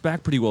bounce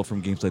back pretty well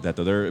from games like that,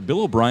 though.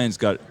 Bill O'Brien's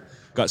got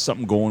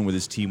something going with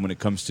his team when it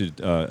comes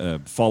to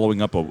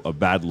following up a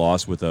bad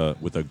loss with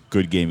a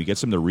good game. He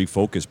gets them to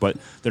refocus, but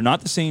they're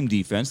not the same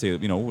defense. They're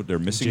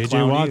missing J.J.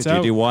 Clowney. Watt's out.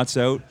 J.J. Watt's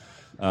out.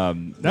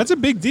 That's a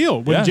big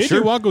deal. When Yeah, J.J.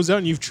 sure. Watt goes out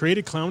and you've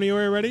traded Clowney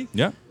already,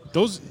 Yeah.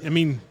 those are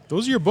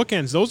your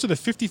bookends. Those are the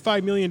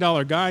 $55 million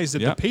guys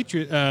that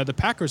Yeah. the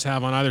Packers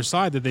have on either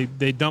side that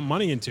they dump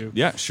money into.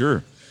 Yeah,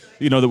 sure.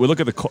 That we look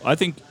at I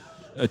think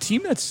a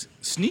team that's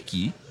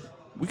sneaky.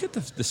 We got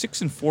the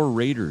 6-4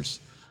 Raiders.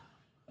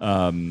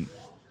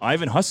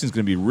 Ivan Huston's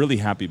going to be really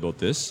happy about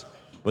this.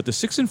 But the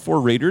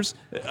 6-4 Raiders,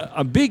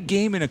 a big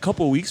game in a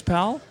couple of weeks,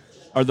 pal,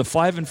 are the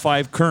current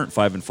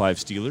 5-5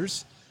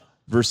 Steelers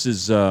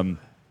versus the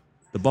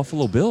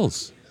Buffalo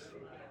Bills.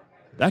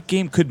 That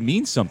game could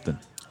mean something.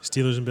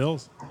 Steelers and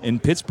Bills. In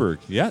Pittsburgh,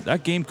 yeah,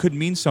 that game could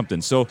mean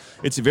something. So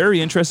it's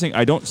very interesting.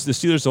 The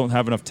Steelers don't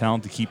have enough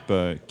talent to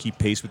keep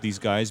pace with these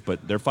guys,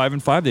 but they're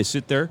 5-5. They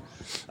sit there.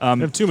 They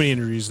have too many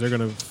injuries; they're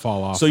going to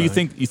fall off. So you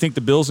think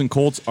the Bills and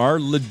Colts are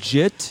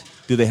legit?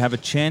 Do they have a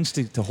chance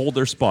to hold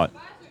their spot?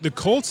 the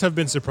Colts have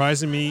been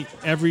surprising me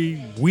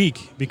every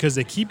week because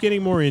they keep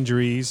getting more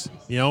injuries.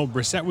 You know,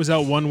 Brissett was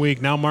out 1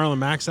 week. Now Marlon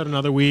Mack's out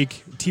another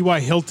week. T.Y.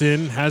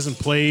 Hilton hasn't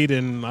played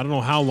in I don't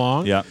know how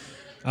long. Yeah.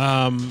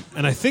 And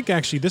I think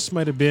actually this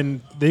might have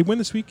been – they win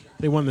this week?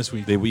 They won this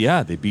week. They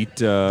beat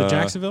the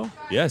Jacksonville?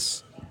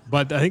 Yes.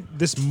 But I think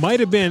this might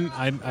have been –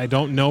 I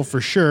don't know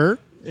for sure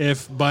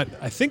but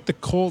I think the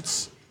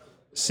Colts,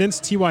 since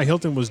T.Y.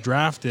 Hilton was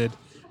drafted,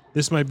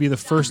 this might be the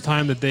first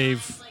time that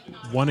they've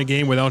won a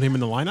game without him in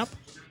the lineup.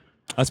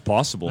 That's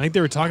possible. I think they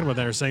were talking about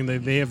that. They're saying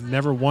that they have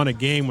never won a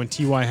game when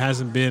T.Y.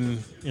 hasn't been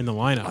in the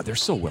lineup. Oh, they're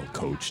so well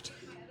coached.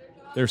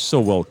 They're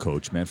so well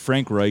coached, man.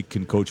 Frank Reich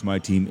can coach my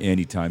team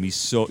anytime. He's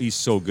so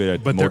good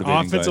at But their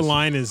motivating offensive guys.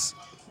 line is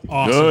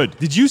awesome. Good.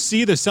 Did you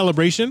see the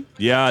celebration?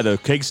 Yeah, the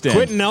cake stand.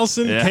 Quentin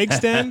Nelson cake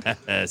stand?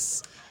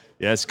 Yes.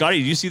 Yeah, Scotty,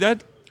 did you see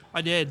that?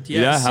 I did.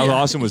 Yeah, Yes. how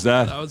awesome was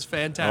that? That was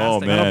fantastic. Oh,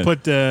 man. I'll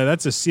put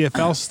that's a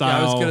CFL style. Yeah,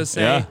 I was gonna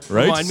say, Yeah,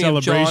 right? remind me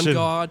of John Celebration.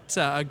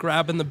 Gott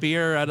grabbing the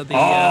beer out of the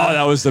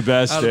That was the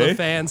best, out of eh? the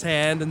fan's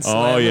hand and Oh,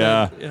 slamming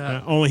yeah. it.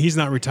 Yeah. Only he's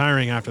not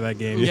retiring after that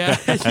game. Yeah.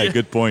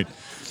 Good point.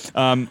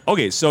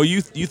 Okay, so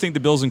you think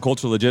the Bills and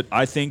Colts are legit?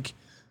 I think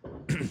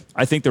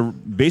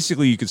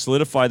basically you could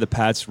solidify the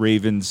Pats,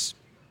 Ravens,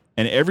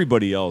 and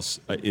everybody else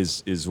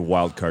is a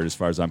wild card as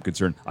far as I'm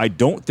concerned. I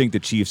don't think the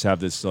Chiefs have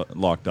this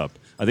locked up.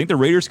 I think the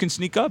Raiders can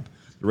sneak up.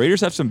 The Raiders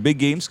have some big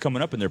games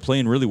coming up, and they're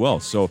playing really well.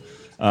 So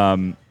You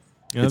know,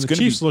 it's the gonna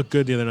Chiefs looked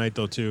good the other night,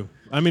 though, too.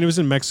 I mean, it was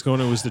in Mexico,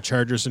 and it was the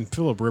Chargers, and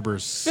Phillip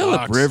Rivers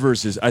Phillip sucks.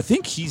 Rivers I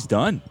think he's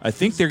done. I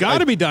think they're Got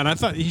to be done. I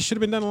thought he should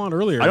have been done a lot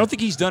earlier. I don't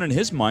think he's done in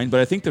his mind, but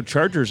I think the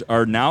Chargers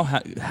are now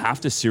have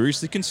to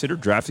seriously consider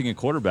drafting a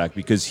quarterback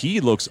because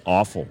he looks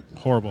awful.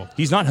 Horrible.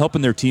 He's not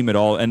helping their team at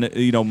all. And,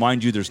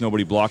 mind you, there's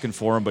nobody blocking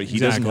for him, but he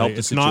doesn't help the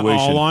It's situation. not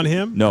all on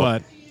him, No.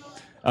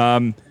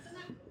 but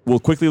We'll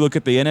quickly look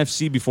at the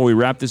NFC before we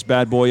wrap this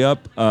bad boy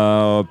up.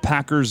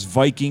 Packers,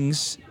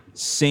 Vikings,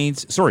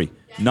 Saints. Sorry,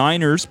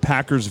 Niners,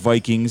 Packers,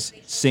 Vikings,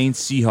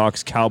 Saints,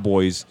 Seahawks,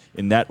 Cowboys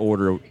in that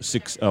order,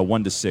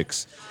 1 to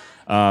 6.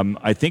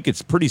 I think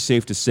it's pretty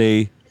safe to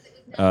say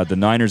the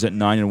Niners at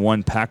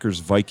 9-1, Packers,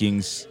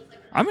 Vikings.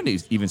 I'm going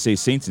to even say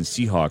Saints and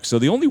Seahawks. So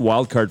the only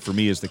wild card for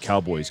me is the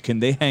Cowboys.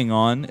 Can they hang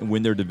on and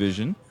win their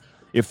division?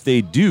 If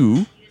they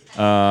do,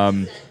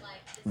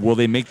 will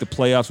they make the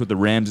playoffs with the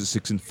Rams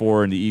at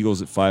 6-4 and the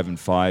Eagles at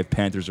 5-5?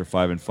 Panthers are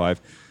 5-5.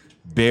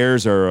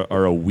 Bears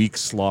are a weak,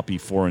 sloppy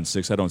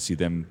 4-6. I don't see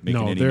them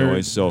making any they're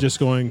noise. So just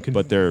going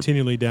but they're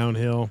continually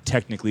downhill.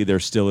 technically they're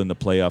still in the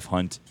playoff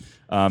hunt.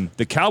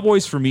 The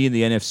Cowboys for me in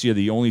the NFC are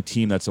the only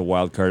team that's a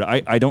wild card.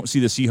 I don't see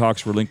the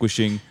Seahawks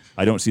relinquishing.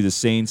 I don't see the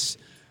Saints.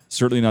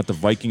 Certainly not the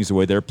Vikings the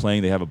way they're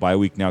playing. They have a bye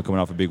week now coming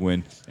off a big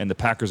win. And the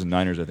Packers and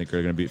Niners I think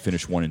are going to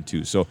finish 1 and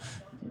 2. So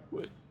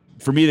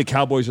for me, the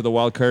Cowboys are the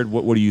wild card.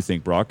 What do you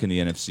think, Brock, in the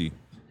NFC?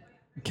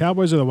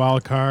 Cowboys are the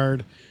wild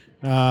card.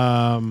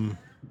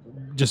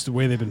 Just the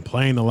way they've been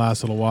playing the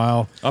last little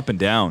while. Up and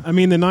down. I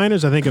mean, the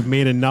Niners, I think, have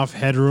made enough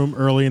headroom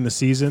early in the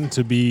season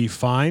to be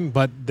fine,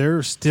 but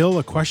they're still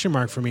a question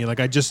mark for me. Like,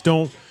 I just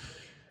don't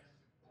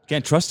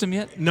Can't trust them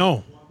yet?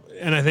 know.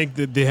 And I think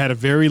that they had a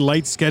very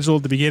light schedule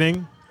at the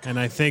beginning. And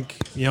I think,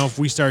 if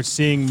we start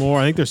seeing more,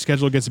 I think their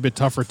schedule gets a bit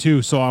tougher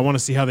too. So I want to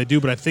see how they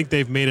do. But I think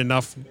they've made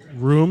enough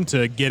room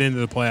to get into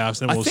the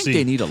playoffs, and we'll I think see.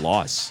 they need a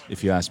loss,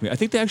 if you ask me. I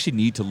think they actually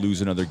need to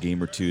lose another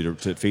game or two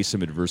to face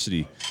some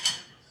adversity.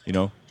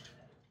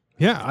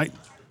 Yeah,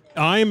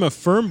 I'm a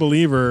firm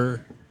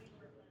believer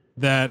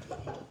that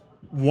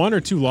 1 or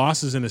 2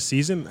 losses in a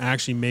season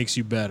actually makes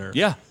you better.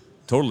 Yeah,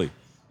 totally.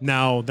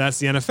 Now, that's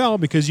the NFL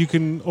because you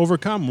can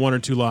overcome 1 or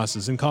 2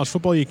 losses. In college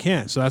football, you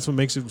can't. So that's what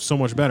makes it so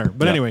much better.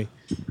 But Yeah. anyway,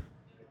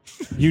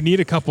 You need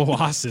a couple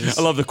losses.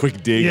 I love the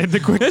quick dig. Yeah, the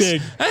quick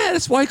dig.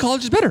 That's why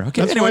college is better.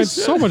 Okay, That's why anyways.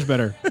 it's so much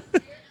better.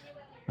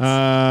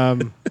 Yeah,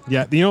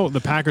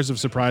 the Packers have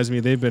surprised me.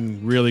 They've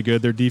been really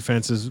good. Their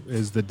defense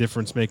is the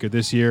difference maker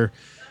this year.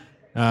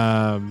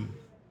 Cowboys,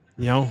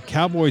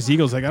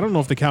 Eagles. I don't know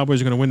if the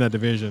Cowboys are going to win that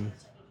division.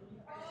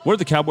 What are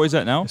the Cowboys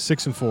at now?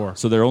 6-4.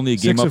 So they're only a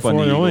game 6-4. up on the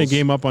They're Eagles. only a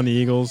game up on the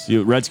Eagles.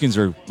 Redskins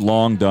are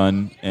long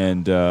done,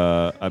 and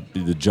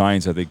the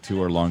Giants, I think, too,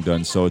 are long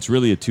done. So it's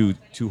really a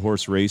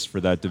two-horse race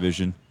for that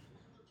division.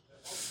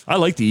 I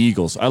like the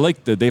Eagles.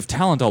 They have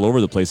talent all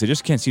over the place. They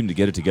just can't seem to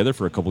get it together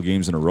for a couple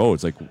games in a row.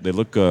 It's like they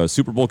look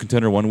Super Bowl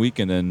contender one week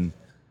and then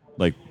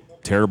like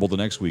terrible the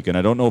next week. And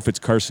I don't know if it's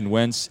Carson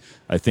Wentz.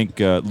 I think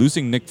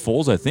losing Nick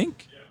Foles, I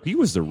think he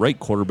was the right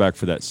quarterback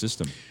for that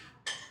system.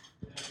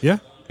 Yeah.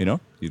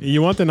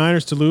 You want the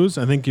Niners to lose?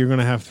 I think you're going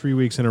to have 3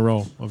 weeks in a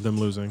row of them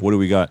losing. What do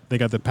we got? They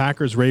got the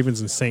Packers, Ravens,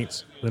 and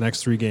Saints the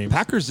next 3 games.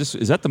 Packers,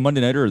 is that the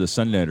Monday nighter or the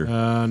Sunday nighter?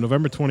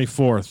 November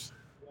 24th.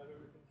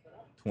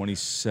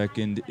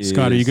 22nd is...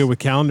 Scott, are you good with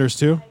calendars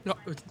too? No,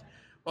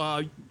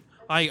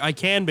 I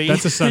can be.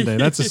 That's a Sunday.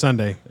 That's a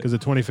Sunday because the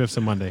 25th's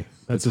a Monday.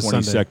 That's a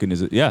Sunday. 22nd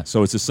is it? Yeah,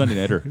 so it's a Sunday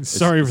nighter.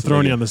 Sorry for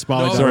throwing you on the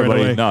spot. like that Sorry, right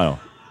buddy. away. No.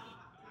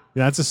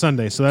 Yeah, that's a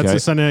Sunday. So that's Okay. a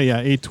Sunday.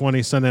 Yeah,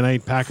 8:20 Sunday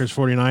night. Packers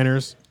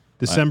 49ers.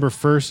 December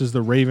 1st is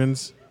the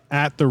Ravens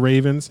at the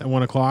Ravens at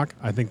 1 o'clock.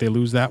 I think they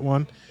lose that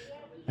one.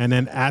 And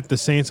then at the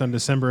Saints on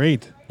December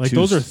 8th.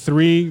 Those are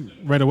 3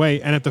 right away.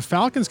 And if the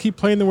Falcons keep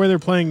playing the way they're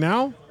playing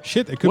now,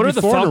 shit, it could What be are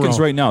the 4 in a Falcons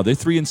row. right now? They're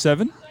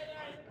 3-7.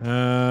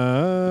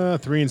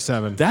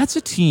 3-7. That's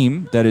a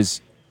team that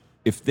is,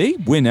 if they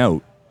win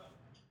out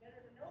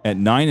at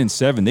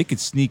 9-7, they could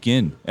sneak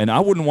in, and I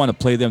wouldn't want to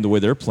play them the way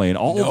they're playing.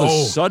 All of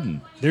a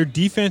sudden, Their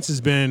defense has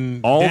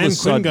been. All of Dan a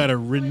sudden. Quinn got a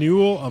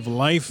renewal of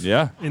life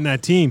Yeah. in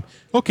that team.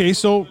 Okay,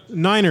 so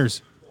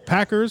Niners,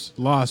 Packers,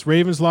 lost.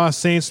 Ravens, lost.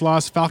 Saints,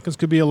 lost. Falcons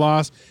could be a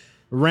loss.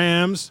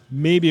 Rams,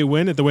 maybe a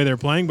win at the way they're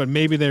playing, but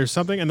maybe there's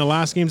something. And the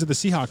last games of the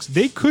Seahawks,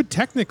 they could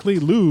technically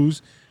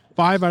lose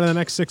 5 out of the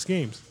next 6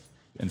 games.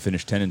 and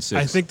finish 10-6.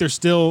 I think they're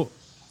still.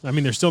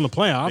 They're still in the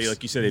playoffs.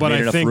 like you said, they've but made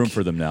I enough think, room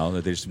for them now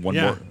that they just one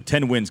Yeah. more.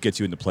 10 wins gets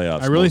you in the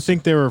playoffs. I really most.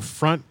 think they were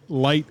front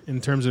light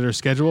in terms of their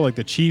schedule, like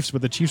the Chiefs,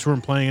 but the Chiefs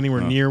weren't playing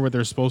anywhere near what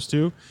they're supposed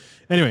to.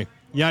 Anyway,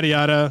 yada,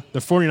 yada. The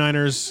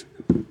 49ers,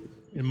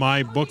 in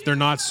my book, they're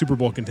not Super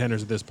Bowl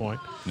contenders at this point.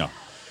 no,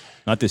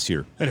 not this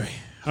year. Anyway,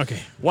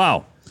 okay.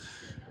 Wow.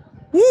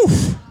 Woo!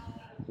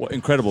 Well,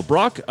 incredible.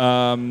 Brock,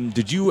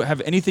 did you have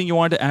anything you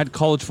wanted to add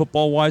college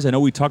football-wise? I know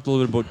we talked a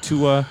little bit about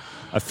Tua.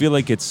 I feel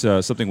like it's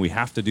something we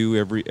have to do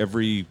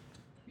every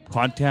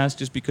podcast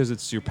just because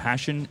it's your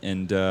passion,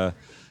 and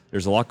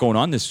there's a lot going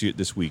on this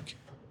week.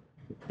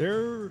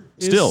 There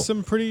is Still.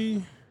 some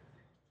pretty.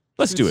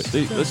 Let's do it.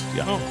 Let's,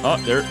 yeah.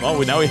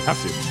 Now we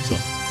have to. So.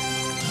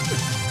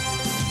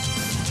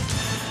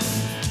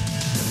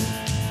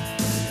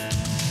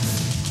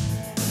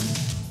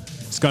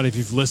 Scott, if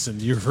you've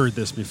listened, you've heard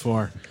this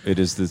before. It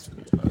is the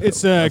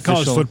It's college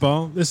official-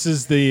 football. This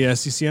is the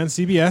SEC on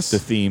CBS. the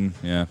theme.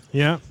 Yeah.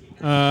 Yeah.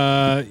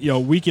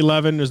 Week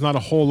 11, there's not a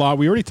whole lot.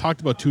 We already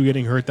talked about Tua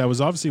getting hurt. That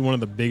was obviously one of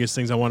the biggest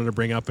things I wanted to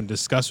bring up and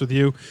discuss with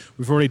you.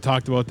 We've already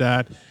talked about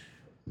that.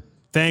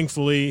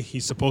 Thankfully,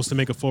 he's supposed to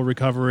make a full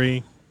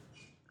recovery.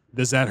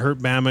 Does that hurt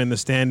Bama in the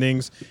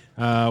standings?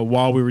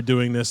 While we were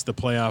doing this, the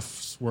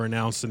playoffs were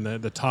announced and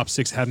the top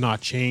 6 had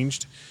not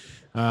changed.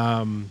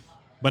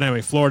 But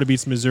anyway, Florida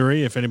beats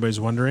Missouri, if anybody's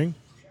wondering.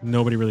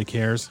 Nobody really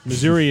cares.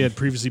 Missouri had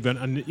previously been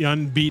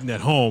unbeaten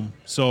at home,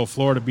 so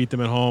Florida beat them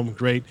at home.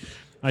 Great.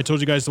 I told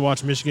you guys to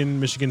watch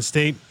Michigan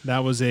State. That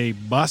was a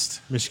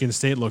bust. Michigan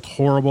State looked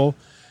horrible.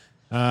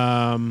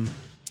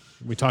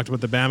 We talked about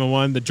the Bama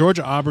one. The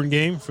Georgia-Auburn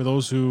game, for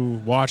those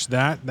who watched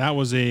that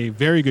was a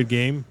very good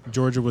game.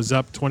 Georgia was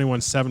up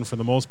 21-7 for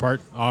the most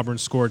part. Auburn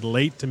scored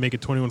late to make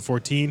it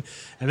 21-14.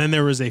 And then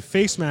there was a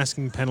face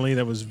masking penalty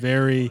that was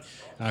very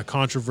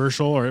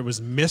controversial, or it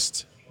was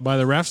missed by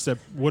the refs that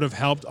would have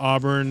helped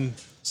Auburn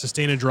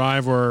sustain a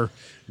drive or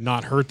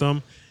not hurt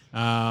them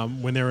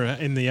when they were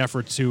in the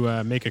effort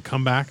to make a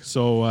comeback.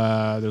 So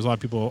there's a lot of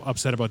people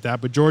upset about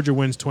that. But Georgia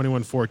wins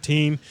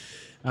 21-14.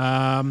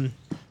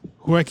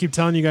 Who I keep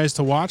telling you guys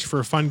to watch for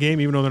a fun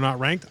game, even though they're not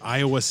ranked,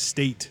 Iowa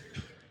State.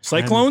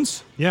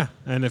 Cyclones? Yeah,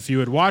 and if you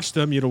had watched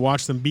them, you'd have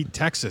watched them beat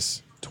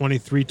Texas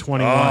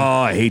 23-21. Oh,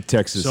 I hate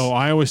Texas. So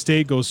Iowa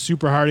State goes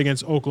super hard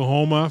against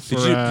Oklahoma. For,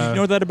 Did you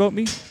know that about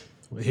me?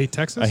 hate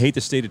Texas? I hate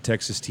the state of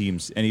Texas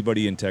teams.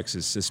 Anybody in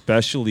Texas,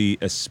 especially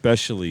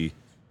the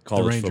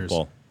college Rangers.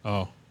 football.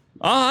 Oh.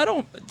 I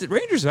don't. The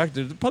Rangers are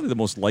they're probably the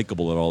most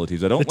likable of all the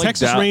teams. I don't The like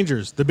Texas that.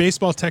 Rangers, the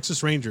baseball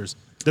Texas Rangers.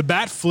 The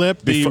bat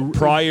flip,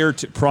 Prior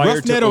to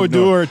Roughneck no,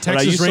 Odor, but I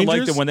Texas used to like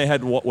Rangers? them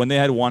when they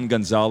had Juan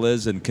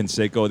Gonzalez and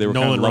Canseco. They were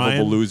kind Nolan of lovable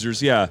Ryan?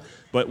 losers. Yeah,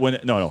 but with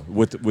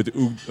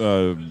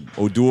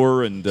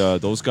Odor and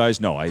those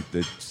guys, no,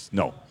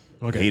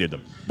 Okay. hated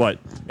them. But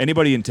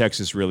anybody in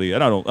Texas really,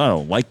 and I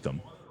don't like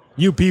them.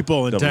 you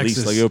people in The Texas.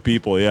 least like you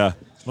people, yeah.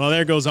 Well,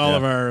 there goes all Yeah.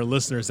 of our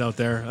listeners out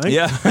there. I think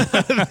Yeah,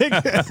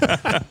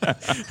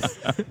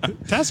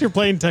 Tasker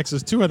played in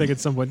Texas too, I think, at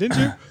some point, didn't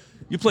you?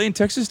 You play in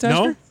Texas, No?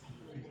 Tasker?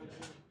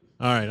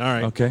 All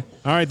right. Okay.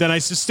 All right, then I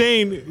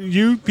sustain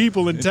you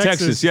people in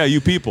Texas. Yeah,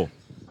 you people.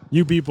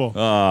 You people.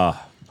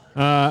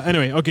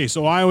 Anyway, okay,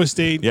 so Iowa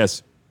State.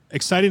 Yes.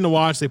 Exciting to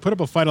watch. They put up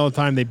a fight all the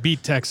time. They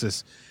beat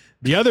Texas.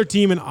 The other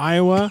team in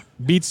Iowa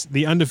beats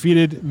the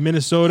undefeated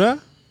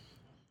Minnesota.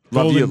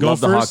 Love the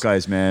Gophers.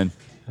 Hawkeyes, man.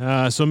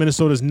 So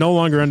Minnesota is no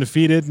longer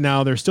undefeated.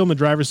 Now they're still in the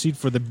driver's seat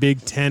for the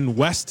Big Ten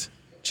West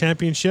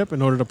Championship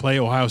in order to play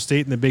Ohio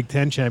State in the Big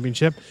Ten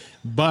Championship.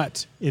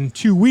 But in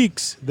 2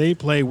 weeks, they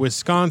play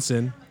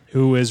Wisconsin,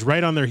 who is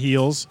right on their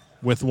heels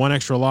with one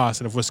extra loss.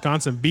 And if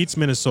Wisconsin beats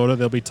Minnesota,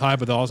 they'll be tied,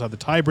 but they'll also have the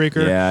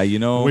tiebreaker. Yeah, you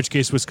know. In which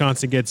case,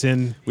 Wisconsin gets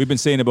in. We've been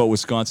saying about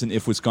Wisconsin,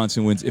 if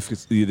Wisconsin wins,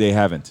 they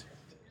haven't.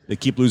 They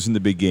keep losing the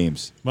big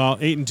games. Well,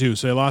 8-2.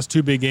 So they lost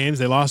 2 big games.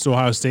 They lost to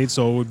Ohio State,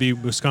 so it would be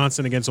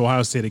Wisconsin against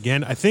Ohio State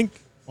again. I think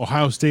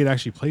Ohio State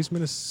actually plays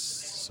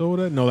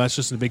Minnesota. No, that's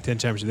just in the Big Ten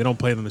Championship. They don't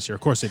play them this year.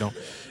 Of course they don't.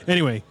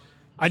 Anyway,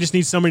 I just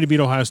need somebody to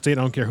beat Ohio State.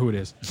 I don't care who it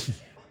is.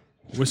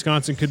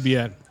 Wisconsin could be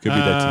it. Could be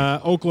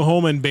that team.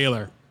 Oklahoma and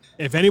Baylor.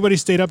 If anybody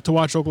stayed up to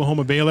watch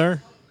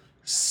Oklahoma-Baylor,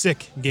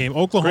 sick game.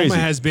 Oklahoma Crazy.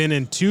 has been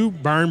in 2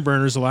 barn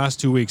burners the last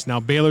 2 weeks. Now,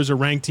 Baylor's a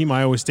ranked team.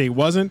 Iowa State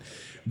wasn't.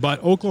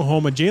 But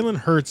Oklahoma, Jalen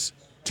Hurts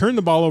turned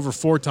the ball over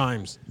 4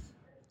 times.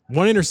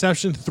 1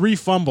 interception, 3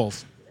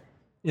 fumbles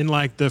in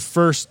like the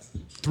first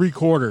 3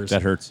 quarters.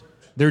 That hurts.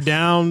 They're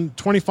down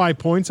 25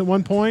 points at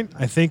one point,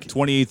 I think.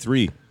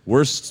 28-3.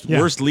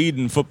 Worst lead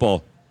in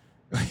football.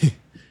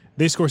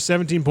 They scored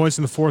 17 points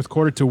in the fourth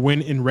quarter to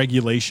win in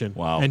regulation.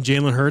 Wow. And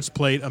Jalen Hurts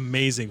played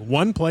amazing.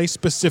 One play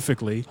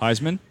specifically.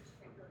 Heisman?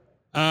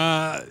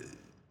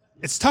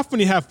 It's tough when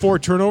you have 4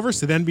 turnovers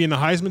to then be in the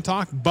Heisman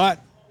talk, but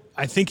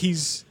I think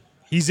he's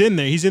in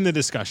there. He's in the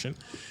discussion.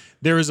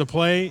 There was a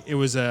play. It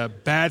was a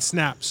bad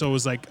snap. So it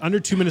was like under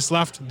 2 minutes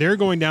left. They're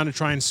going down to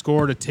try and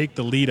score to take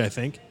the lead, I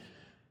think.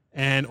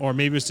 Or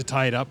maybe it was to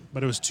tie it up.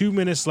 But it was 2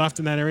 minutes left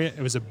in that area.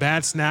 It was a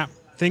bad snap.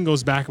 Thing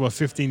goes back about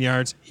 15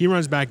 yards. He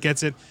runs back,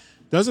 gets it.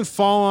 Doesn't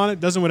fall on it,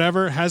 doesn't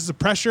whatever. Has the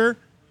pressure,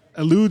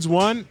 eludes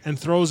one, and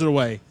throws it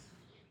away.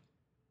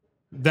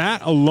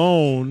 That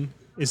alone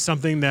is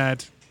something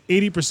that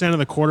 80% of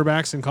the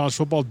quarterbacks in college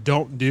football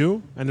don't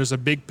do, and there's a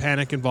big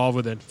panic involved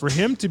with it. For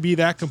him to be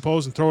that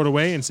composed and throw it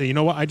away and say, you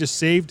know what, I just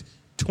saved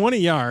 20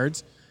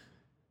 yards,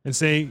 and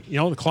say, you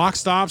know, the clock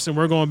stops and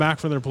we're going back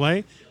for their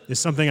play, is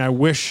something I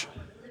wish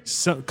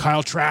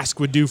Kyle Trask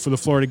would do for the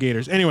Florida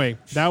Gators. Anyway,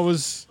 that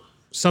was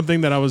something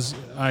that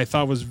I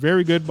thought was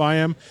very good by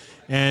him,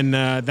 and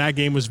that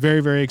game was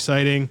very, very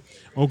exciting.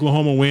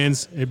 Oklahoma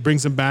wins. It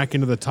brings them back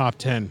into the top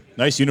 10.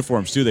 Nice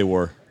uniforms, too, they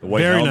wore. The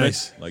white Very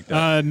helmets. nice. Like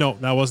that. No,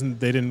 that wasn't.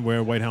 They didn't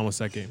wear white helmets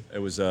that game. It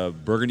was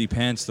burgundy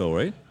pants, though,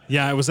 right?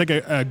 Yeah, it was like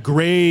a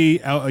gray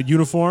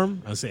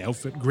uniform. I'll say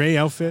outfit, gray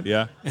outfit.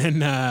 Yeah. And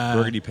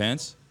Burgundy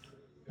pants?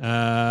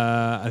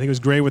 I think it was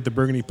gray with the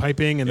burgundy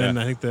piping, and then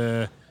Yeah. I think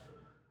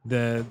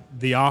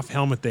the off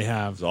helmet they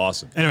have. It's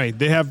awesome. Anyway,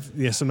 they have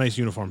some nice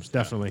uniforms,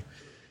 definitely.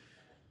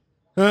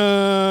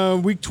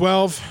 Week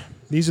 12.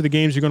 These are the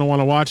games you're going to want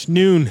to watch.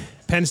 Noon,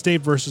 Penn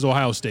State versus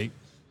Ohio State.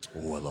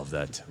 Oh, I love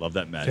that. Love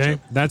that matchup. Okay,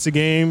 that's a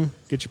game.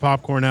 Get your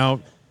popcorn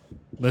out.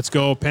 Let's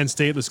go Penn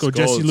State. Let's go Let's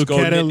go. Jesse Let's go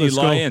Luketa. Nittany Let's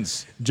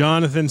Lions. go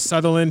Jonathan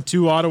Sutherland.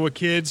 2 Ottawa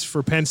kids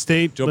for Penn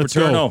State. Joe Let's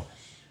Paterno. go.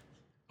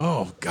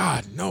 Oh,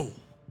 God, no.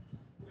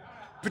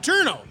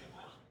 Paterno.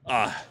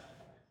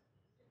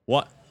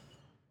 What?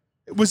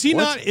 Was he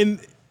What? not in...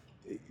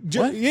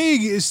 What?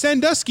 Yeah,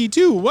 Sandusky,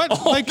 too. What?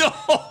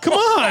 Come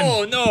on.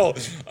 Oh, no.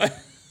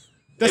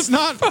 That's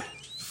not...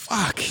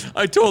 Fuck.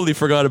 I totally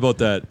forgot about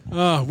that.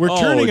 We're Oh,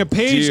 turning a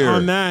page dear.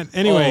 on that.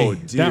 Anyway, Oh,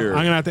 dear.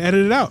 I'm going to have to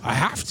edit it out. I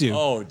have to.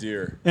 Oh,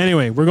 dear.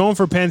 Anyway, we're going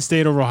for Penn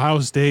State over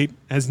Ohio State.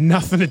 Has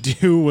nothing to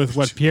do with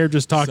what Pierre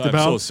just talked I'm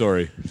about. so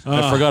sorry.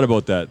 I forgot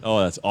about that. Oh,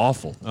 that's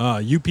awful.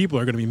 You people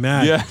are going to be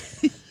mad. Yeah.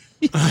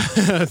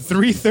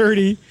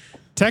 3:30,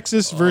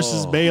 Texas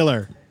versus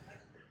Baylor.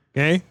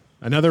 Okay,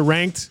 another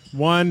ranked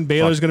one.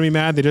 Baylor's going to be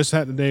mad. They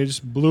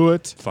just blew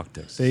it. Fuck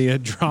Texas. They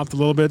dropped a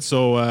little bit,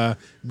 so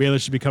Baylor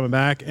should be coming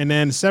back. And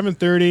then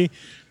 7:30,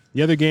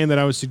 the other game that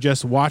I would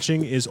suggest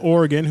watching is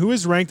Oregon, who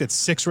is ranked at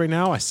 6 right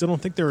now. I still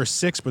don't think they're a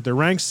 6, but they're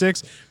ranked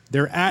 6.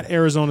 They're at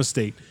Arizona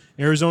State.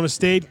 Arizona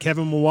State,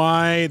 Kevin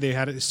Mawai,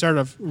 they started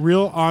a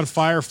real on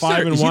fire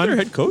 5-1. Is he their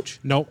head coach?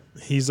 No,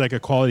 he's like a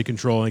quality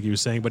control, like he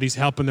was saying, but he's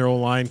helping their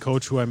O-line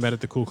coach, who I met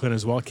at the Cool Clinic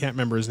as well. I can't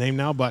remember his name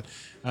now, but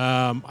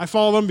I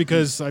follow them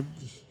because I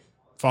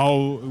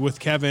follow with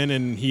Kevin,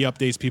 and he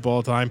updates people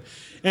all the time.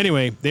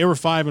 Anyway, they were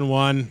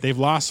 5-1. They've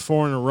lost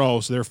 4 in a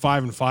row, so they're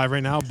 5-5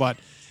 right now. But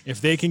if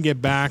they can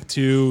get back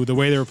to the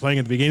way they were playing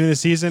at the beginning of the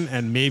season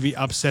and maybe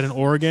upset in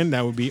Oregon,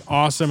 that would be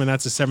awesome, and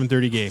that's a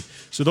 7:30 game.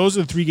 So those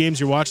are the 3 games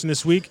you're watching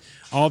this week.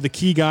 All the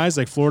key guys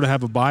like Florida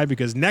have a bye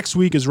because next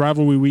week is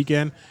rivalry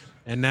weekend,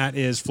 and that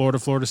is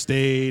Florida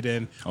State,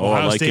 and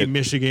Ohio like State, it.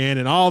 Michigan,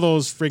 and all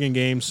those friggin'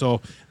 games. So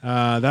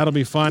that'll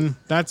be fun.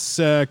 That's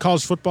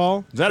college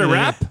football. Is that a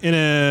wrap? In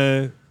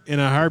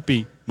a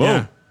heartbeat. Boom.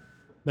 Yeah,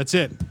 that's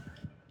it.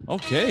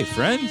 Okay,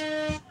 friend.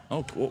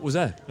 Oh, what was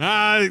that?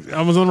 I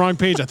was on the wrong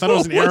page. I thought it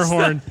was an air What's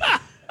horn.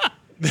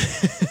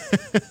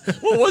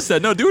 What was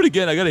that? No, do it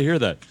again. I got to hear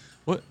that.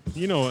 What?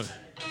 You know what?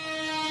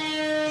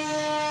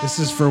 This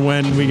is for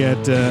when we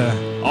get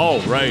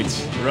Oh, right.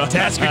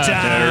 Tasker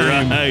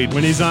time. Right.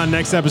 When he's on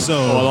next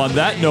episode. Well, on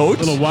that note,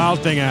 Little wild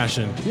thing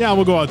action. Yeah,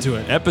 we'll go out to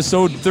it.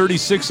 episode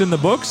 36 in the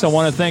books. I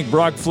want to thank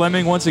Brock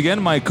Fleming once again,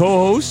 my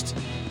co-host,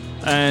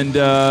 and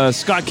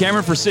Scott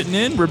Cameron for sitting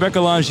in, Rebecca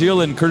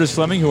Langille and Curtis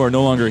Fleming, who are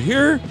no longer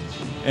here.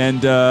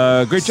 And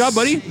great job,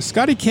 buddy.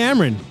 Scotty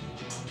Cameron.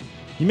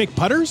 You make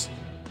putters?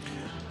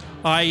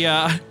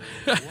 I've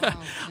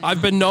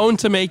been known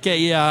to make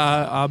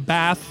a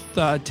bath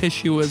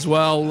tissue as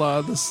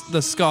well.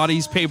 The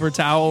Scotty's paper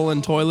towel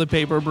and toilet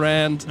paper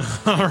brand.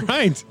 All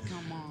right.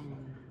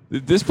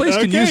 This place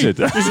can Okay. use it.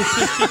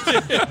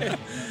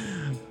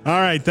 All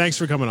right. Thanks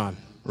for coming on.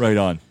 Right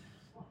on.